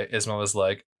probably why Isma was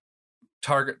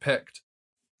target picked.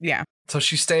 Yeah. So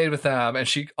she stayed with them. And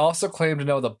she also claimed to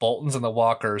know the Boltons and the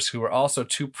Walkers, who were also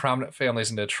 2 prominent families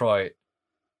in Detroit,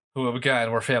 who, again,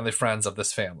 were family friends of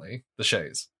this family, the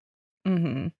Shays.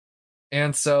 Mm-hmm.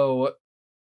 And so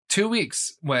 2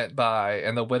 weeks went by,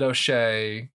 and the widow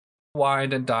Shea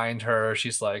wined and dined her.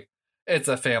 She's like, it's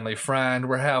a family friend.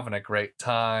 We're having a great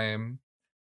time.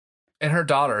 And her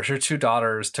 2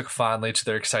 daughters, took fondly to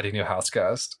their exciting new house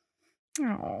guest.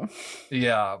 Oh.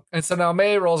 Yeah. And so now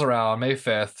May rolls around, May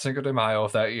 5th, Cinco de Mayo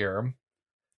of that year.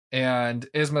 And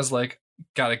Isma's like,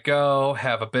 gotta go,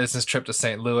 have a business trip to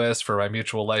St. Louis for my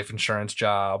mutual life insurance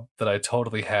job that I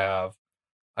totally have.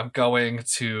 I'm going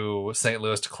to St.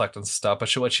 Louis to collect on stuff.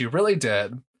 But what she really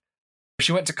did,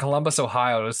 she went to Columbus,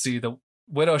 Ohio to see the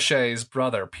widow Shea's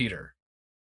brother, Peter.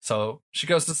 So she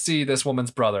goes to see this woman's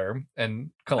brother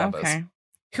in Columbus. Okay.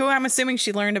 Who I'm assuming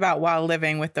she learned about while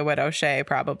living with the widow Shea,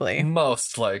 probably.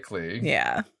 Most likely.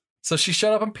 Yeah. So she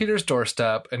showed up on Peter's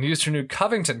doorstep and used her new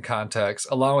Covington contacts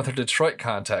along with her Detroit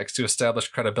contacts to establish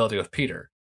credibility with Peter.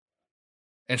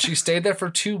 And she stayed there for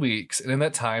 2 weeks, and in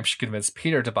that time, she convinced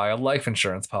Peter to buy a life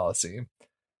insurance policy.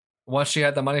 Once she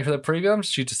had the money for the premiums,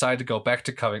 she decided to go back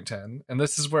to Covington, and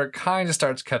this is where it kind of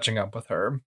starts catching up with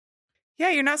her. Yeah,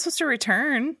 you're not supposed to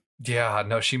return. Yeah,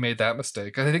 no, she made that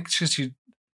mistake. I think she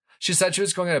said she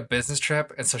was going on a business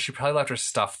trip, and so she probably left her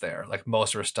stuff there,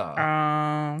 most of her stuff.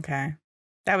 Oh, okay.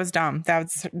 That was dumb.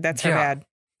 That's her bad.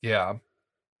 Yeah.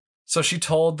 So she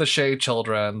told the Shea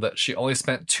children that she only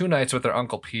spent 2 nights with their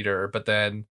Uncle Peter, but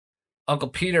then Uncle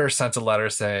Peter sent a letter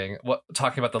saying,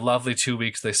 talking about the lovely 2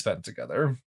 weeks they spent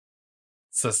together.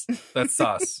 So that's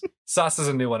sus. Sus is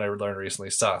a new one I learned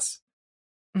recently. Sus.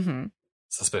 Mm-hmm.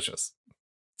 Suspicious.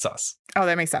 Sus. Oh,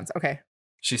 that makes sense. Okay.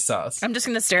 She's sus. I'm just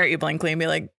going to stare at you blankly and be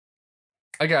like,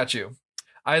 I got you.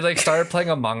 I started playing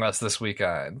Among Us this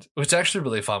weekend, which is actually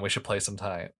really fun. We should play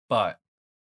sometime. But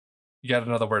you got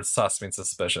another word, sus means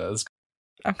suspicious.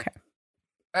 Okay.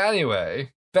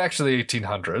 Anyway, back to the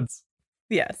 1800s.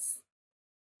 Yes.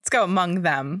 Let's go among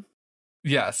them.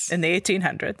 Yes. In the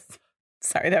 1800s.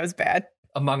 Sorry, that was bad.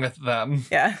 Among them.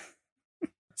 Yeah.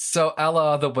 So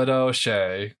Ella, the widow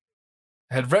Shea,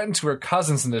 had written to her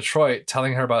cousins in Detroit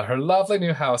telling her about her lovely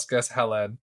new house guest,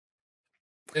 Helen,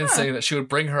 and saying that she would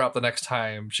bring her up the next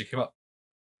time she came up.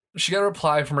 She got a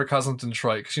reply from her cousins in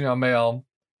Detroit, because, mail,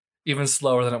 even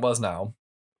slower than it was now.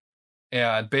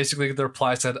 And basically the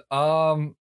reply said,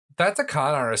 that's a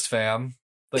con artist, fam.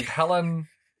 Like, Helen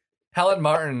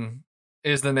Martin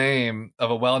is the name of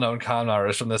a well-known con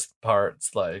artist from this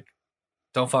parts. Like,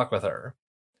 don't fuck with her.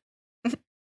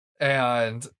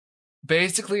 And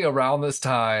basically around this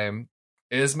time,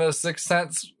 Isma's sixth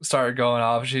sense started going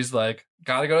off. She's like,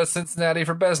 gotta go to Cincinnati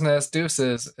for business,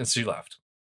 deuces. And she left.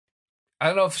 I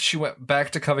don't know if she went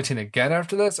back to Covington again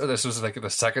after this, or this was like the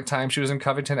second time she was in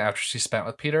Covington after she spent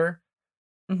with Peter.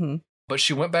 Mm-hmm. But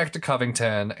she went back to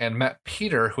Covington and met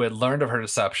Peter, who had learned of her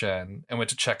deception, and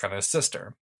went to check on his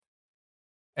sister.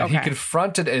 And he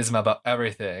confronted Isma about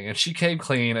everything, and she came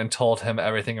clean and told him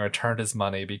everything and returned his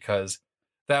money because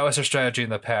that was her strategy in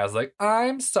the past. Like,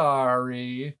 I'm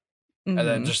sorry. Mm-hmm. And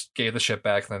then just gave the shit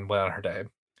back and then went on her day.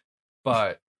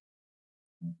 But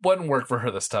wouldn't work for her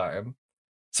this time.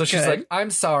 So she's like, I'm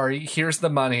sorry, here's the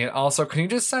money. And also, can you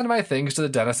just send my things to the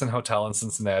Denison Hotel in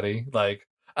Cincinnati? Like,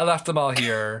 I left them all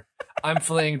here. I'm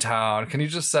fleeing town. Can you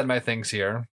just send my things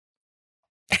here?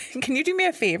 Can you do me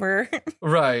a favor?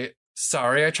 Right.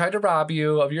 Sorry, I tried to rob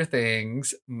you of your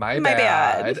things. My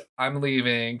bad. I'm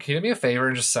leaving. Can you do me a favor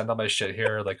and just send all my shit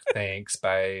here? Like, thanks,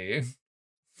 bye.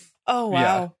 Oh,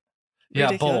 wow.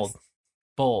 Yeah, bold.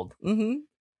 Mm-hmm.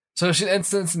 So she's in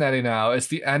Cincinnati now. It's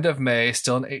the end of May,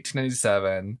 still in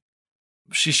 1897.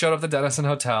 She showed up at the Denison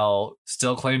Hotel,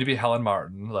 still claiming to be Helen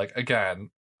Martin. Like,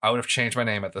 again, I would have changed my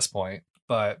name at this point.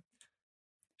 But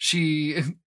she,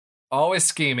 always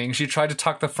scheming, she tried to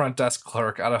talk the front desk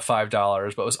clerk out of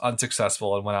 $5, but was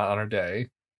unsuccessful and went out on her day.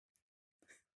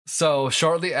 So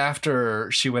shortly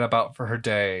after she went about for her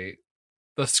day,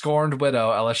 the scorned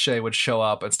widow, Ella Shea, would show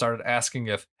up and started asking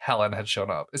if Helen had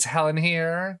shown up. Is Helen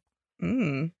here?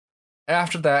 Mm.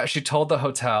 After that, she told the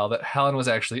hotel that Helen was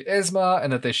actually Isma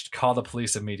and that they should call the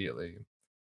police immediately.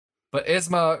 But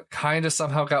Isma kind of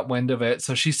somehow got wind of it,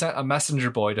 so she sent a messenger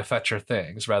boy to fetch her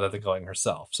things rather than going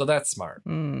herself. So that's smart.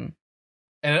 Mm.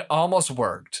 And it almost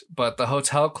worked, but the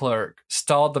hotel clerk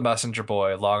stalled the messenger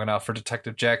boy long enough for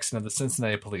Detective Jackson of the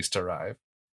Cincinnati police to arrive.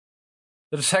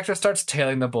 The detective starts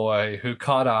tailing the boy, who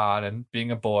caught on and,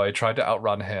 being a boy, tried to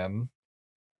outrun him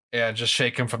and just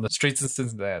shake him from the streets of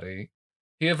Cincinnati.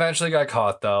 He eventually got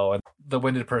caught, though, and the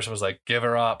winded person was like, give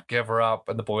her up.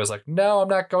 And the boy was like, no, I'm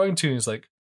not going to. And he's like,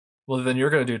 well, then you're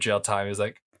going to do jail time. He's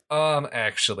like,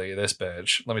 actually, this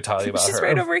bitch, let me tell you about her. She's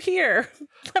right over here.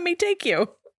 Let me take you.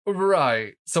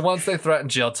 Right. So once they threatened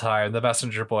jail time, the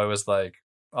messenger boy was like,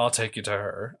 I'll take you to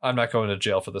her. I'm not going to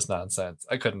jail for this nonsense.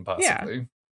 I couldn't possibly. Yeah.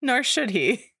 Nor should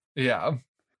he. Yeah.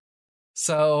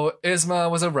 So Isma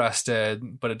was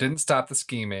arrested, but it didn't stop the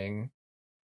scheming.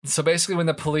 So basically when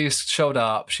the police showed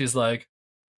up, she's like,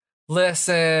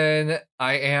 listen,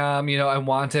 I'm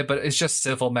wanted, but it's just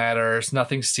civil matters,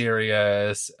 nothing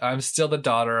serious. I'm still the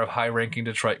daughter of high-ranking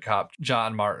Detroit cop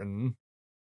John Martin.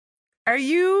 Are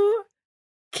you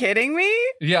kidding me?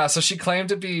 Yeah, so she tried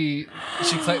to be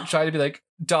like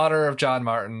daughter of John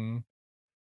Martin.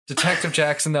 Detective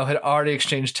Jackson, though, had already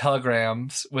exchanged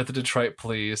telegrams with the Detroit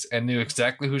police and knew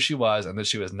exactly who she was and that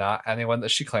she was not anyone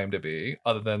that she claimed to be,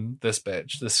 other than this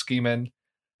bitch, this scheming,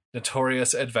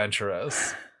 notorious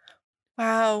adventuress.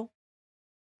 Wow.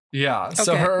 Yeah, okay.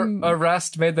 So her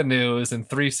arrest made the news in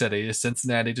 3 cities,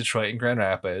 Cincinnati, Detroit, and Grand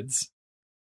Rapids.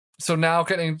 So now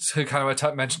getting to kind of what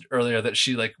I mentioned earlier, that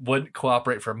she wouldn't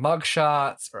cooperate for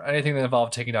mugshots or anything that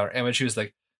involved taking down her image. She was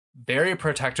very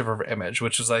protective of her image,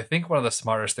 which was, I think, one of the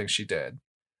smartest things she did.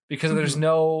 Because there's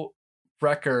no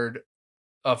record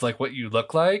of what you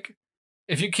look like.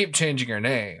 If you keep changing your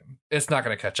name, it's not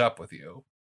going to catch up with you.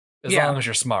 As long as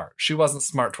you're smart. She wasn't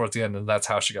smart towards the end, and that's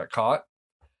how she got caught.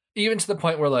 Even to the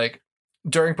point where,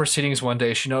 during proceedings one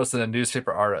day, she noticed that a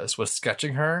newspaper artist was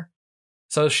sketching her.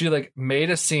 So she, made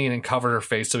a scene and covered her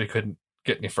face so he couldn't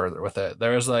get any further with it.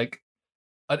 There was like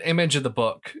an image of the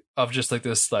book of just like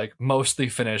this like mostly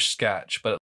finished sketch,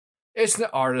 but it's an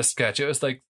artist sketch. It was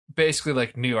like basically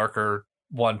like New Yorker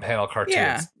one panel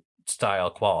cartoon style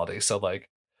quality. So like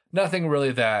nothing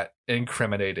really that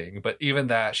incriminating, but even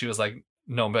that she was like,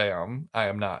 no ma'am,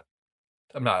 I'm not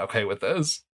okay with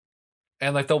this.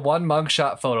 And like the one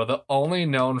mugshot photo, the only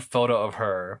known photo of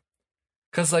her,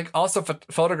 because like also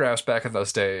photographs back in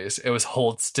those days, it was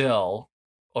hold still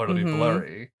or it'll be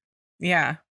blurry.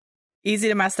 Yeah. Easy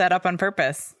to mess that up on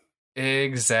purpose.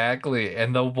 Exactly.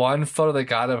 And the one photo they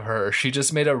got of her, she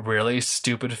just made a really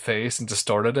stupid face and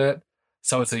distorted it.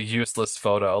 So it's a useless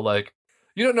photo. Like,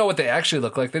 you don't know what they actually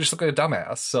look like. They just look like a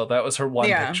dumbass. So that was her one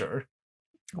picture.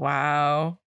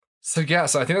 Wow. So yeah,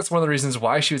 so I think that's one of the reasons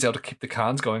why she was able to keep the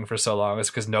cons going for so long, is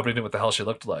because nobody knew what the hell she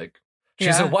looked like.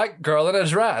 She's a white girl in a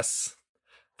dress.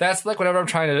 That's like whenever I'm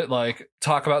trying to like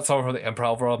talk about someone from the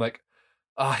improv world, I'm like,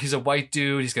 oh, he's a white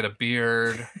dude. He's got a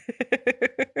beard.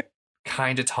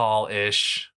 Kind of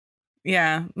tall-ish.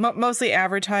 Yeah, mostly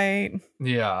average height.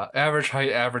 Yeah, average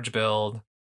height, average build.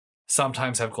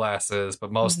 Sometimes have glasses,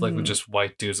 but most likely just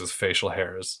white dudes with facial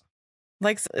hairs.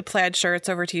 Like plaid shirts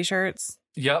over t-shirts.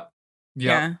 Yep.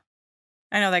 Yeah.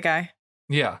 I know that guy.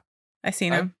 Yeah. I've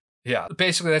seen him. Yeah.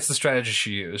 Basically, that's the strategy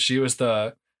she used. She was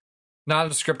the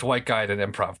nondescript white guy in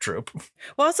an improv troupe.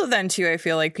 Well, also then, too, I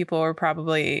feel like people were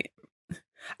probably...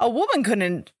 A woman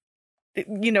couldn't,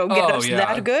 get us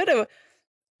that good.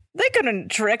 They couldn't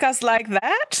trick us like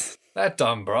that. That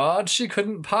dumb broad. She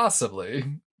couldn't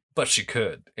possibly. But she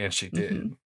could, and she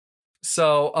did.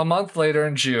 So, a month later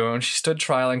in June, she stood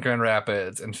trial in Grand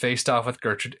Rapids and faced off with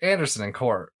Gertrude Anderson in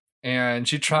court. And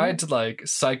she tried to, like,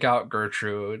 psych out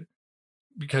Gertrude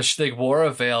because she, like, wore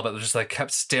a veil, but just, like,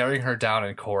 kept staring her down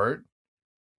in court.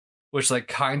 Which, like,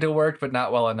 kind of worked, but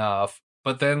not well enough.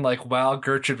 But then, like, while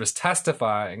Gertrude was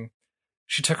testifying,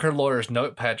 she took her lawyer's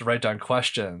notepad to write down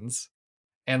questions.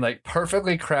 And, like,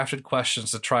 perfectly crafted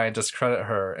questions to try and discredit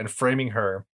her and framing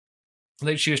her.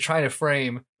 Like, she was trying to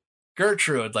frame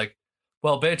Gertrude, like,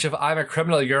 well, bitch, if I'm a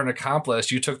criminal, you're an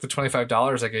accomplice. You took the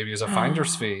 $25 I gave you as a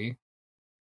finder's fee.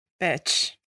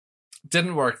 Bitch.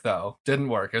 Didn't work, though. Didn't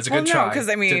work. It was a good try. Because,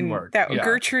 I mean,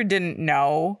 Gertrude didn't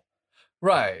know.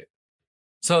 Right.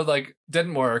 So, like,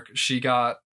 didn't work. She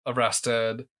got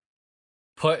arrested,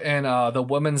 put in the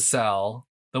woman's cell,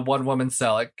 the one woman's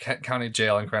cell at Kent County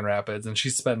Jail in Grand Rapids, and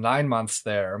she spent 9 months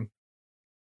there.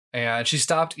 And she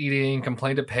stopped eating,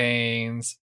 complained of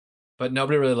pains, but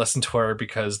nobody really listened to her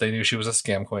because they knew she was a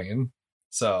scam queen.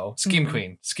 So, scheme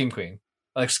queen.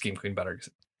 I like Scheme Queen better.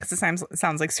 Because it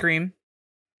sounds like Scream.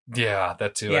 Yeah,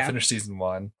 that too. I finished season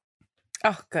 1.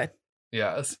 Oh, good.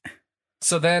 Yes.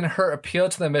 So then her appeal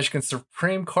to the Michigan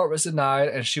Supreme Court was denied,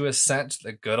 and she was sent to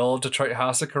the good old Detroit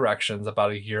House of Corrections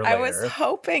about a year later. I was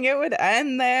hoping it would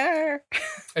end there.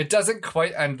 It doesn't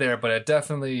quite end there, but it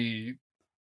definitely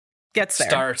gets there.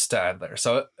 Starts to end there.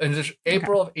 So in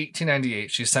April of 1898,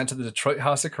 she's sent to the Detroit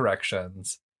House of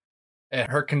Corrections,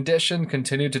 and her condition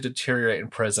continued to deteriorate in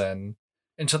prison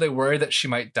until they worried that she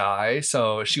might die.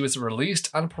 So she was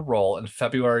released on parole in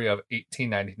February of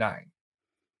 1899.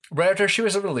 Right after she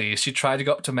was released, she tried to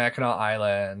go up to Mackinac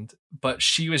Island, but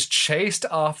she was chased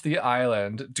off the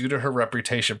island due to her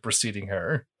reputation preceding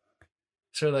her.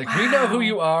 So like, we know who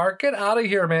you are. Get out of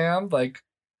here, ma'am. Like,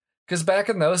 because back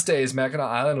in those days, Mackinac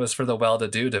Island was for the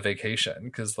well-to-do to vacation.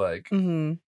 Because like,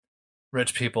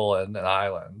 rich people in an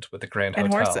island with a grand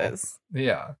hotel. And horses.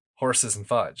 Yeah, horses and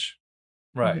fudge.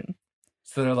 Right.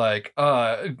 So they're like,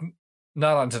 not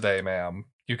on today, ma'am.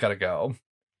 You gotta go.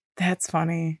 That's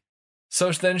funny. So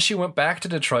then she went back to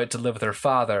Detroit to live with her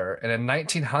father, and in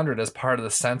 1900, as part of the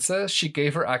census, she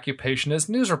gave her occupation as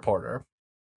news reporter.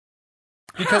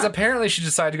 Because apparently she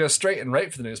decided to go straight and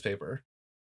write for the newspaper.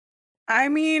 I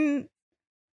mean,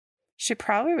 she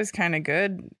probably was kind of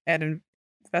good at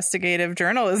investigative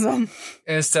journalism.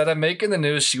 Instead of making the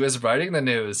news, she was writing the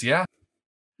news, yeah.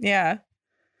 Yeah.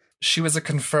 She was a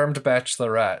confirmed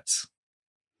bachelorette,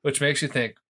 which makes you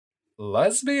think,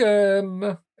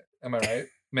 lesbian. Am I right?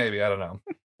 Maybe, I don't know.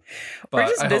 But or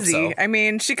just busy. So. I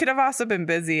mean, she could have also been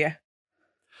busy.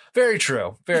 Very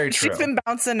true. Very true. She's been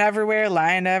bouncing everywhere,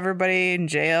 lying to everybody, in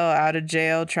jail, out of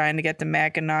jail, trying to get to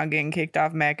Mackinac, getting kicked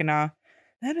off Mackinac.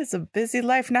 That is a busy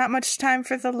life. Not much time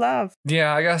for the love.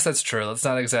 Yeah, I guess that's true. That's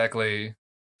not exactly.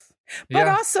 But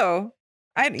also,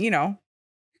 could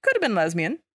have been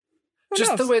lesbian. Who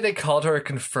just knows? The way they called her a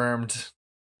confirmed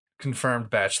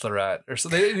bachelorette, or so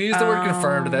they used the word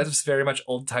confirmed. That's very much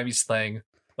old timey slang.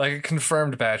 Like a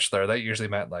confirmed bachelor, that usually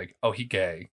meant like, oh, he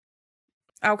gay.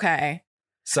 Okay.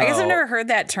 So I guess I've never heard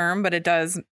that term, but it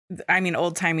does. I mean,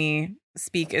 old timey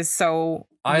speak is so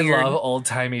I weird. love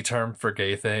old-timey term for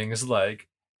gay things like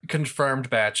confirmed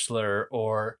bachelor,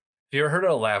 or have you ever heard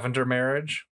of lavender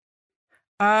marriage?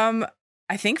 I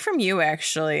think from you,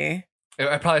 actually.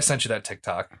 I probably sent you that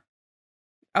TikTok.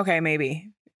 Okay,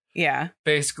 maybe. Yeah.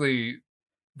 Basically,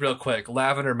 real quick,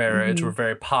 lavender marriage were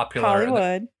very popular.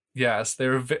 Hollywood. Yes, they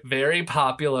were very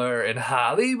popular in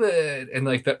Hollywood in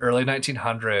like the early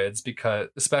 1900s, because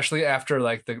especially after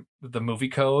like the movie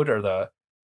code or the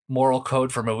moral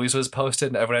code for movies was posted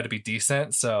and everyone had to be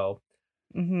decent. So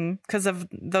because of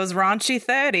those raunchy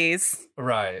 30s.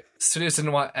 right, studios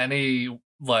didn't want any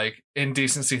like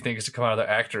indecency things to come out of their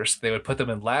actors. They would put them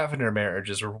in lavender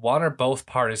marriages where one or both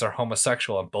parties are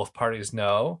homosexual and both parties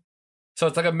know. So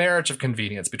it's like a marriage of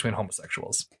convenience between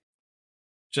homosexuals,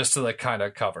 just to like kind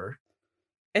of cover.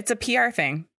 It's a PR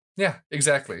thing. Yeah,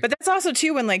 exactly. But that's also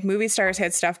too when like movie stars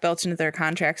had stuff built into their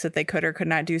contracts that they could or could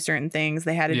not do certain things.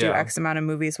 They had to do X amount of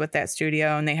movies with that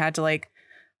studio, and they had to like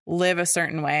live a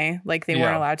certain way. Like they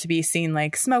weren't allowed to be seen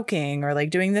like smoking or like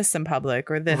doing this in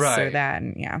public or this or that.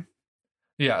 And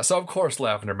yeah, so of course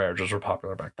lavender marriages were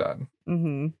popular back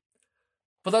then.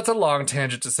 But that's a long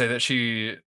tangent to say that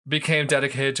she became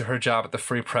dedicated to her job at the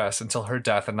Free Press until her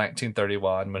death in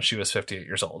 1931 when she was 58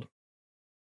 years old.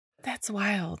 That's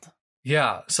wild.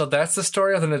 Yeah, so that's the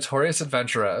story of the notorious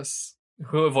adventuress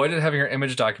who avoided having her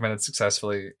image documented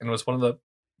successfully and was one of the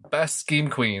best scheme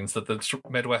queens that the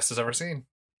Midwest has ever seen.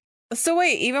 So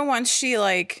wait, even once she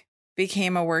like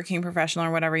became a working professional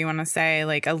or whatever you want to say,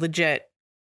 like a legit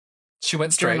she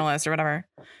went straight journalist or whatever,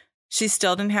 she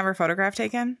still didn't have her photograph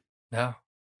taken? No.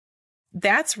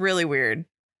 That's really weird.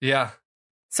 Yeah.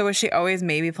 So was she always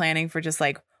maybe planning for just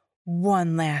like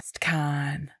one last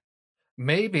con?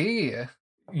 Maybe.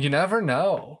 You never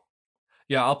know.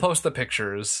 Yeah, I'll post the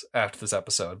pictures after this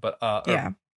episode. But yeah.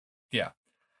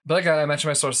 But again, I mentioned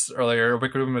my sources earlier: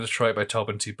 Wicked Women of Detroit by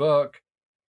Tobin T. Book,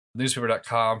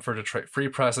 newspaper.com for Detroit Free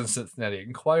Press and Cincinnati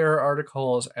Enquirer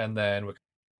articles, and then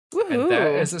and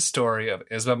that is the story of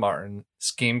Isma Martin,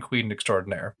 scheme queen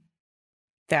extraordinaire.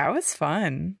 That was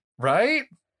fun. Right?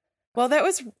 Well, that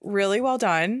was really well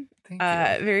done. Thank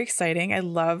you. Very exciting. I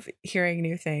love hearing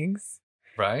new things.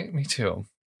 Right? Me too.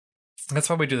 That's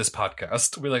why we do this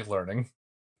podcast. We like learning.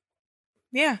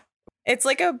 Yeah. It's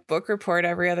like a book report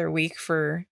every other week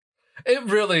for... It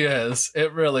really is.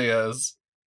 It really is.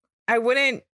 I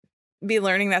wouldn't be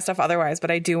learning that stuff otherwise, but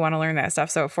I do want to learn that stuff,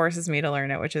 so it forces me to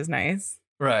learn it, which is nice.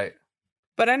 Right.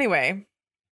 But anyway,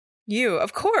 you,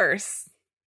 of course,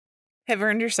 have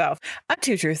earned yourself a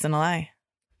 2 truths and a lie.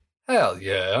 Hell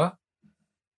yeah.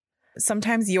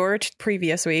 Sometimes your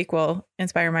previous week will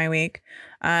inspire my week.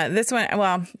 This one,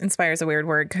 well, inspire is a weird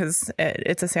word because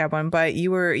it's a sad one, but you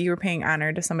were paying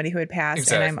honor to somebody who had passed.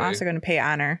 Exactly. And I'm also going to pay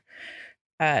honor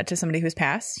to somebody who's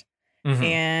passed.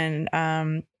 And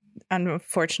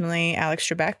unfortunately, Alex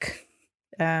Trebek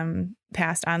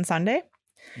passed on Sunday.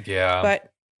 Yeah.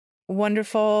 But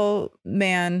wonderful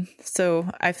man. So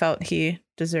I felt he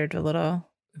deserved a little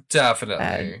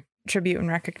definitely tribute and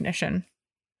recognition.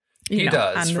 He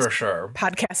does, for sure.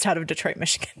 Podcast out of Detroit,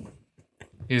 Michigan.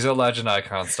 He's a legend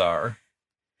icon star.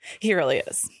 He really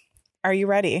is. Are you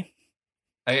ready?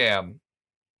 I am.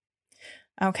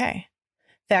 Okay.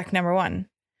 Fact number 1.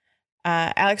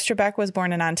 Alex Trebek was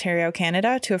born in Ontario,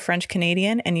 Canada, to a French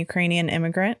Canadian and Ukrainian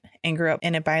immigrant and grew up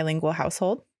in a bilingual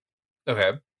household.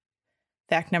 Okay.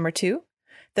 Fact number 2.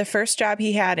 The first job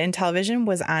he had in television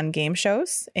was on game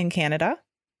shows in Canada.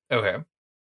 Okay.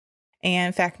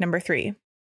 And fact number 3.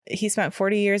 He spent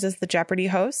 40 years as the Jeopardy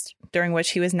host, during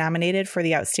which he was nominated for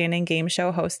the Outstanding Game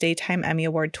Show Host Daytime Emmy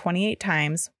Award 28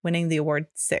 times, winning the award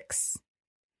 6.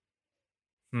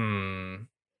 Do,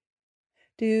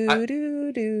 do,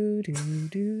 do, do,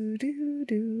 do, do,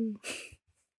 do.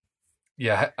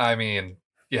 Yeah, I mean,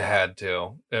 you had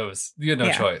to. You had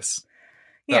no choice.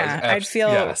 I'd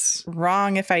feel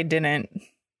wrong if I didn't.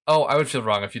 Oh, I would feel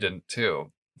wrong if you didn't,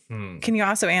 too. Can you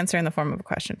also answer in the form of a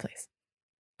question, please?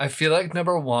 I feel like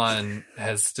number 1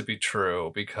 has to be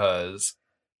true because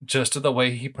just the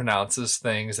way he pronounces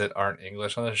things that aren't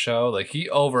English on the show, like he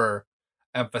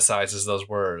overemphasizes those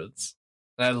words.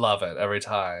 And I love it every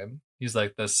time. He's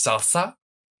like the salsa,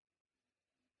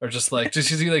 or just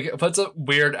he like puts a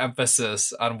weird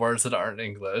emphasis on words that aren't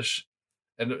English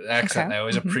and accent. Okay. I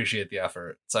always appreciate the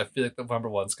effort. So I feel like the number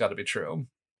 1's got to be true.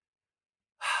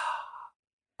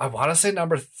 I want to say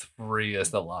number 3 is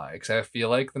the lie because I feel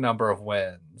like the number of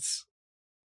wins,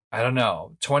 I don't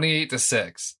know,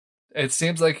 28-6. It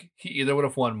seems like he either would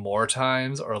have won more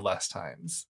times or less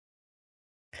times.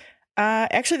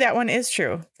 Actually, that one is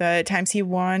true. The times he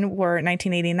won were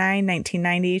 1989,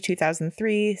 1990,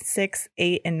 2003, 6,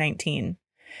 8, and 19.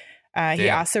 He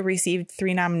also received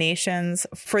 3 nominations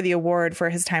for the award for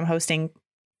his time hosting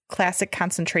Classic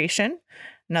Concentration,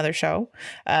 another show,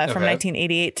 from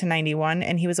 1988 to 91.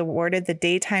 And he was awarded the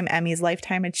Daytime Emmys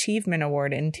Lifetime Achievement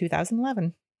Award in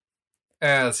 2011.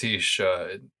 As he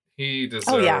should. He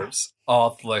deserves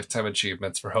all the lifetime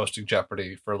achievements for hosting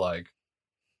Jeopardy for like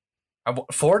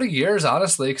 40 years,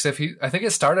 honestly. Because I think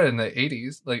it started in the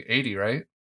 80s, like 80, right?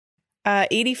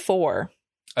 84.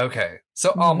 Okay,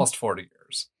 so almost 40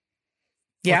 years.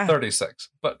 Yeah, 36.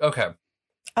 But okay,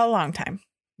 a long time.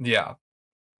 Yeah,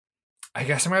 I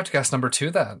guess I'm gonna have to guess number 2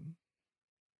 then.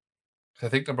 I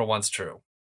think number 1's true.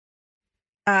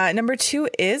 Number 2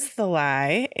 is the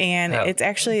lie, and it's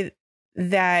actually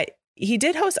that he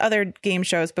did host other game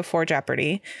shows before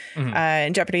Jeopardy.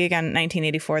 Jeopardy again,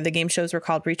 1984. The game shows were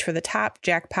called Reach for the Top,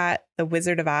 Jackpot, The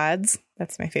Wizard of Odds.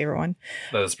 That's my favorite one.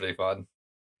 That is pretty fun.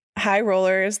 High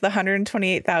Rollers, the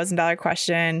 $128,000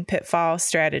 Question, Pitfall,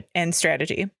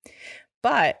 Strategy.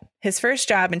 But his first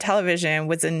job in television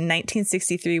was in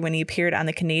 1963 when he appeared on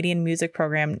the Canadian music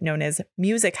program known as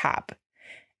Music Hop.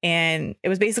 And it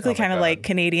was basically kind of like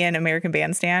Canadian American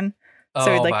Bandstand.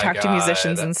 So he'd like talk to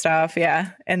musicians and stuff.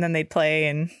 Yeah. And then they'd play.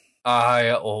 And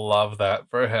I love that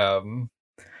for him.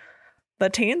 The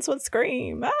teens would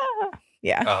scream. Ah.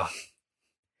 Yeah.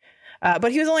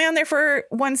 But he was only on there for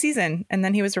 1 season and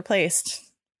then he was replaced.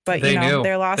 But they knew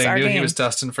they lost Our Game. He was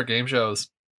destined for game shows.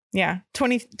 Yeah.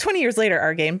 20 years later,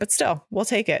 Our Game, but still, we'll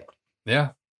take it. Yeah.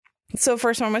 So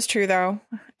first one was true, though.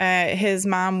 His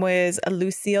mom was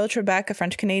Lucille Trebek, a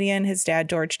French Canadian. His dad,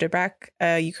 George Debrek,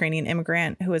 a Ukrainian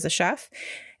immigrant who was a chef.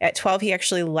 At 12, he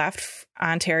actually left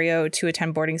Ontario to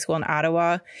attend boarding school in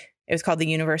Ottawa. It was called the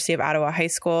University of Ottawa High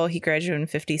School. He graduated in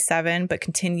 1957, but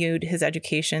continued his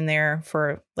education there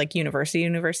for like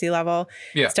university level.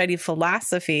 Yeah. Studied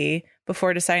philosophy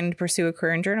before deciding to pursue a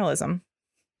career in journalism.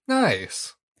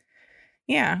 Nice.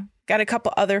 Yeah. Got a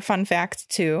couple other fun facts,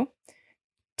 too.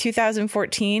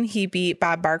 2014, he beat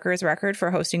Bob Barker's record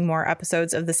for hosting more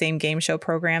episodes of the same game show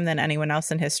program than anyone else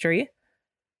in history.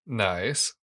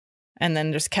 Nice. And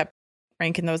then just kept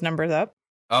ranking those numbers up.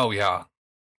 Oh, yeah.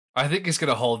 I think he's going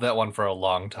to hold that one for a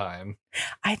long time.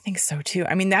 I think so, too.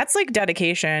 I mean, that's like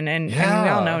dedication. And we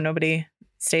all know nobody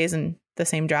stays in the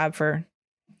same job for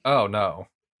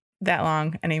that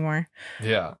long anymore.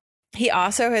 Yeah. He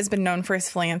also has been known for his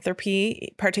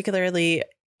philanthropy, particularly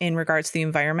in regards to the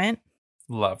environment.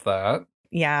 Love that.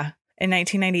 Yeah. In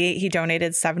 1998, he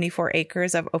donated 74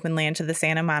 acres of open land to the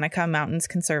Santa Monica Mountains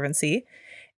Conservancy.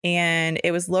 And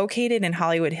it was located in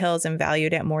Hollywood Hills and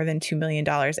valued at more than $2 million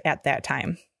at that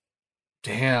time.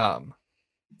 Damn.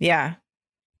 Yeah.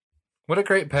 What a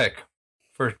great pick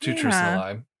for Two Truths and a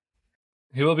Lie.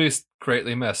 He will be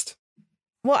greatly missed.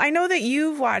 Well, I know that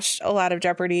you've watched a lot of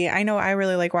Jeopardy. I know I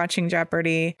really like watching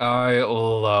Jeopardy. I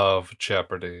love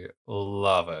Jeopardy.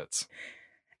 Love it.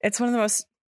 It's one of the most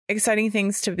exciting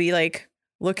things to be like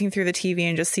looking through the TV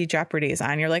and just see Jeopardy is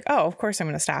on. You're like, oh, of course I'm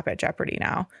going to stop at Jeopardy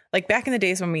now. Like back in the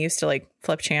days when we used to like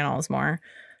flip channels more.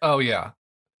 Oh, yeah.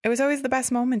 It was always the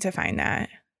best moment to find that.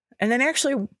 And then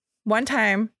actually one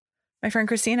time my friend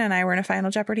Christina and I were in a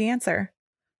Final Jeopardy answer.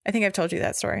 I think I've told you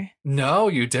that story. No,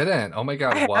 you didn't. Oh my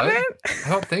God. What? I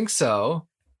don't think so.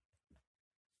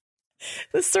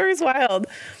 This story's wild.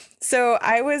 So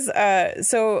I was, I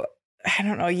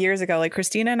don't know, years ago, like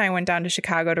Christina and I went down to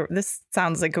Chicago this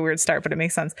sounds like a weird start, but it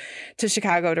makes sense, to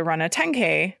Chicago to run a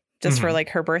 10K just for like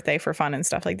her birthday for fun and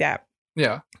stuff like that.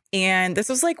 Yeah. And this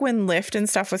was like when Lyft and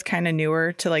stuff was kind of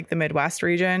newer to like the Midwest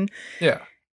region. Yeah.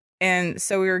 And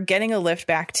so we were getting a Lyft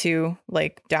back to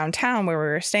like downtown where we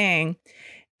were staying.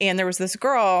 And there was this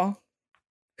girl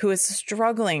who was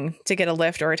struggling to get a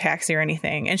Lyft or a taxi or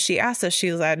anything. And she asked us, she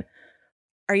said,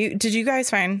 did you guys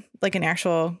find like an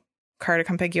actual car to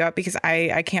come pick you up? Because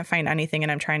I can't find anything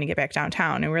and I'm trying to get back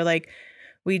downtown. And we're like,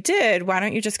 we did. Why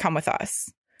don't you just come with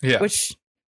us? Yeah. Which,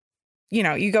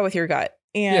 you go with your gut.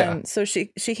 And so she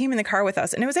came in the car with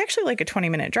us and it was actually like a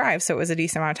 20-minute drive. So it was a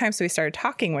decent amount of time. So we started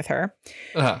talking with her.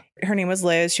 Her name was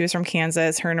Liz. She was from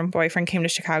Kansas. Her and her boyfriend came to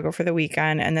Chicago for the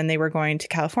weekend. And then they were going to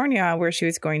California where she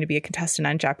was going to be a contestant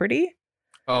on Jeopardy.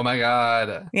 Oh my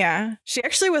God. Yeah. She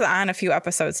actually was on a few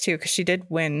episodes too, because she did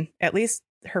win at least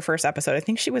her first episode. I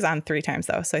think she was on 3 times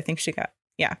though. So I think she got,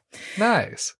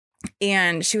 Nice.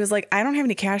 And she was like, I don't have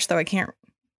any cash though. I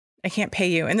can't pay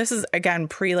you. And this is again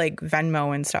pre like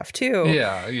Venmo and stuff too.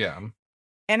 Yeah. Yeah.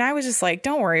 And I was just like,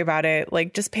 don't worry about it.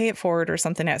 Like just pay it forward or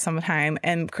something at some time.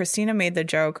 And Christina made the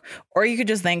joke, or you could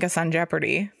just thank us on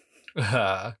Jeopardy.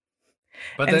 But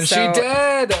then she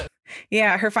did.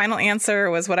 Yeah. Her final answer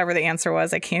was whatever the answer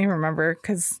was. I can't even remember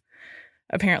because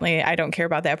apparently I don't care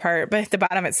about that part. But at the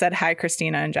bottom it said, hi,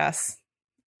 Christina and Jess.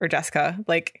 or Jessica,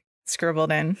 like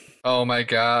scribbled in. Oh my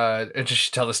God. And did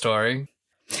she tell the story?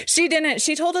 She didn't.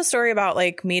 She told a story about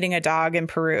like meeting a dog in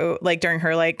Peru, like during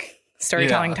her like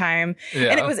storytelling time.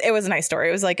 Yeah. And it was a nice story.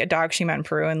 It was like a dog she met in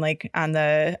Peru and like on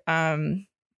the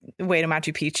way to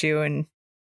Machu Picchu, and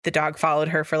the dog followed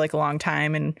her for like a long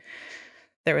time, and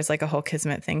there was like a whole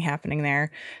kismet thing happening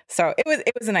there. So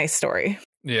it was a nice story.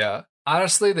 Yeah.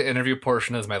 Honestly, the interview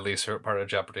portion is my least favorite part of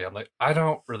Jeopardy. I'm like, I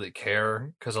don't really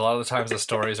care, because a lot of the times the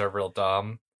stories are real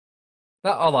dumb.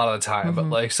 Not a lot of the time, but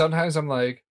like sometimes I'm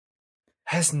like,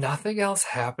 has nothing else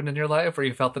happened in your life where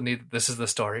you felt the need that this is the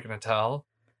story you're going to tell?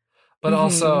 But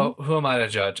also, who am I to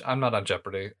judge? I'm not on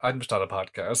Jeopardy. I'm just on a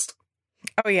podcast.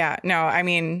 Oh, yeah. No, I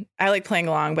mean, I like playing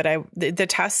along, but the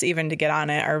tests even to get on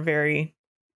it are very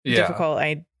difficult.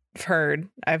 I've heard.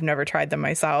 I've never tried them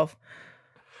myself.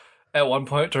 At one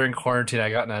point during quarantine, I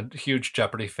got in a huge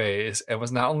Jeopardy phase and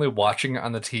was not only watching it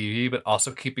on the TV, but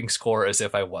also keeping score as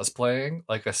if I was playing,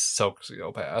 like a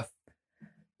sociopath.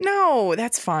 No,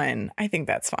 that's fun. I think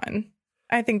that's fun.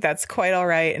 I think that's quite all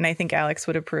right. And I think Alex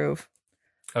would approve.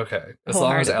 Okay. As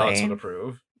long as Alex would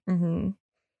approve. Mm-hmm.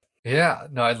 Yeah.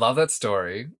 No, I love that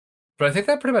story. But I think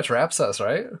that pretty much wraps us,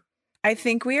 right? I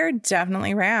think we are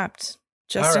definitely wrapped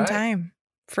just in time.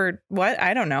 For what?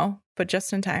 I don't know, but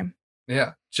just in time.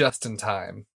 Yeah, just in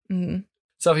time. Mm-hmm.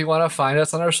 So if you want to find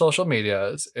us on our social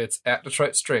medias, it's at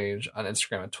Detroit Strange on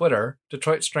Instagram and Twitter,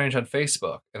 Detroit Strange on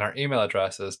Facebook, and our email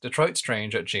address is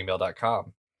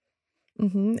detroitstrange@gmail.com.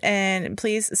 Mm-hmm. And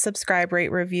please subscribe,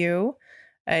 rate, review.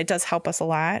 It does help us a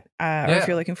lot. Or if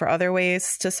you're looking for other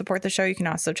ways to support the show, you can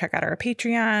also check out our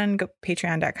Patreon. Go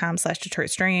patreon.com/Detroit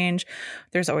Strange.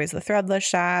 There's always the Threadless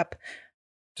shop.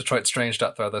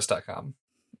 DetroitStrange.threadless.com.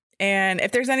 And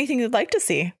if there's anything you'd like to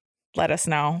see, let us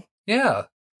know. Yeah.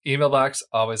 Email box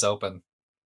always open.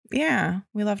 Yeah.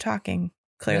 We love talking,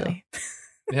 clearly.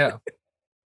 Yeah.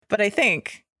 But I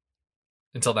think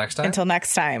Until next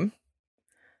time,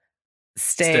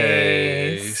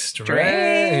 stay strange.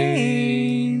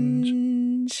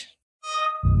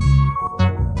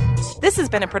 This has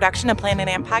been a production of Planet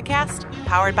Amp Podcast,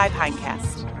 powered by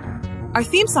Pinecast. Our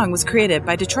theme song was created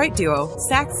by Detroit duo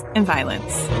Sax and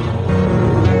Violence.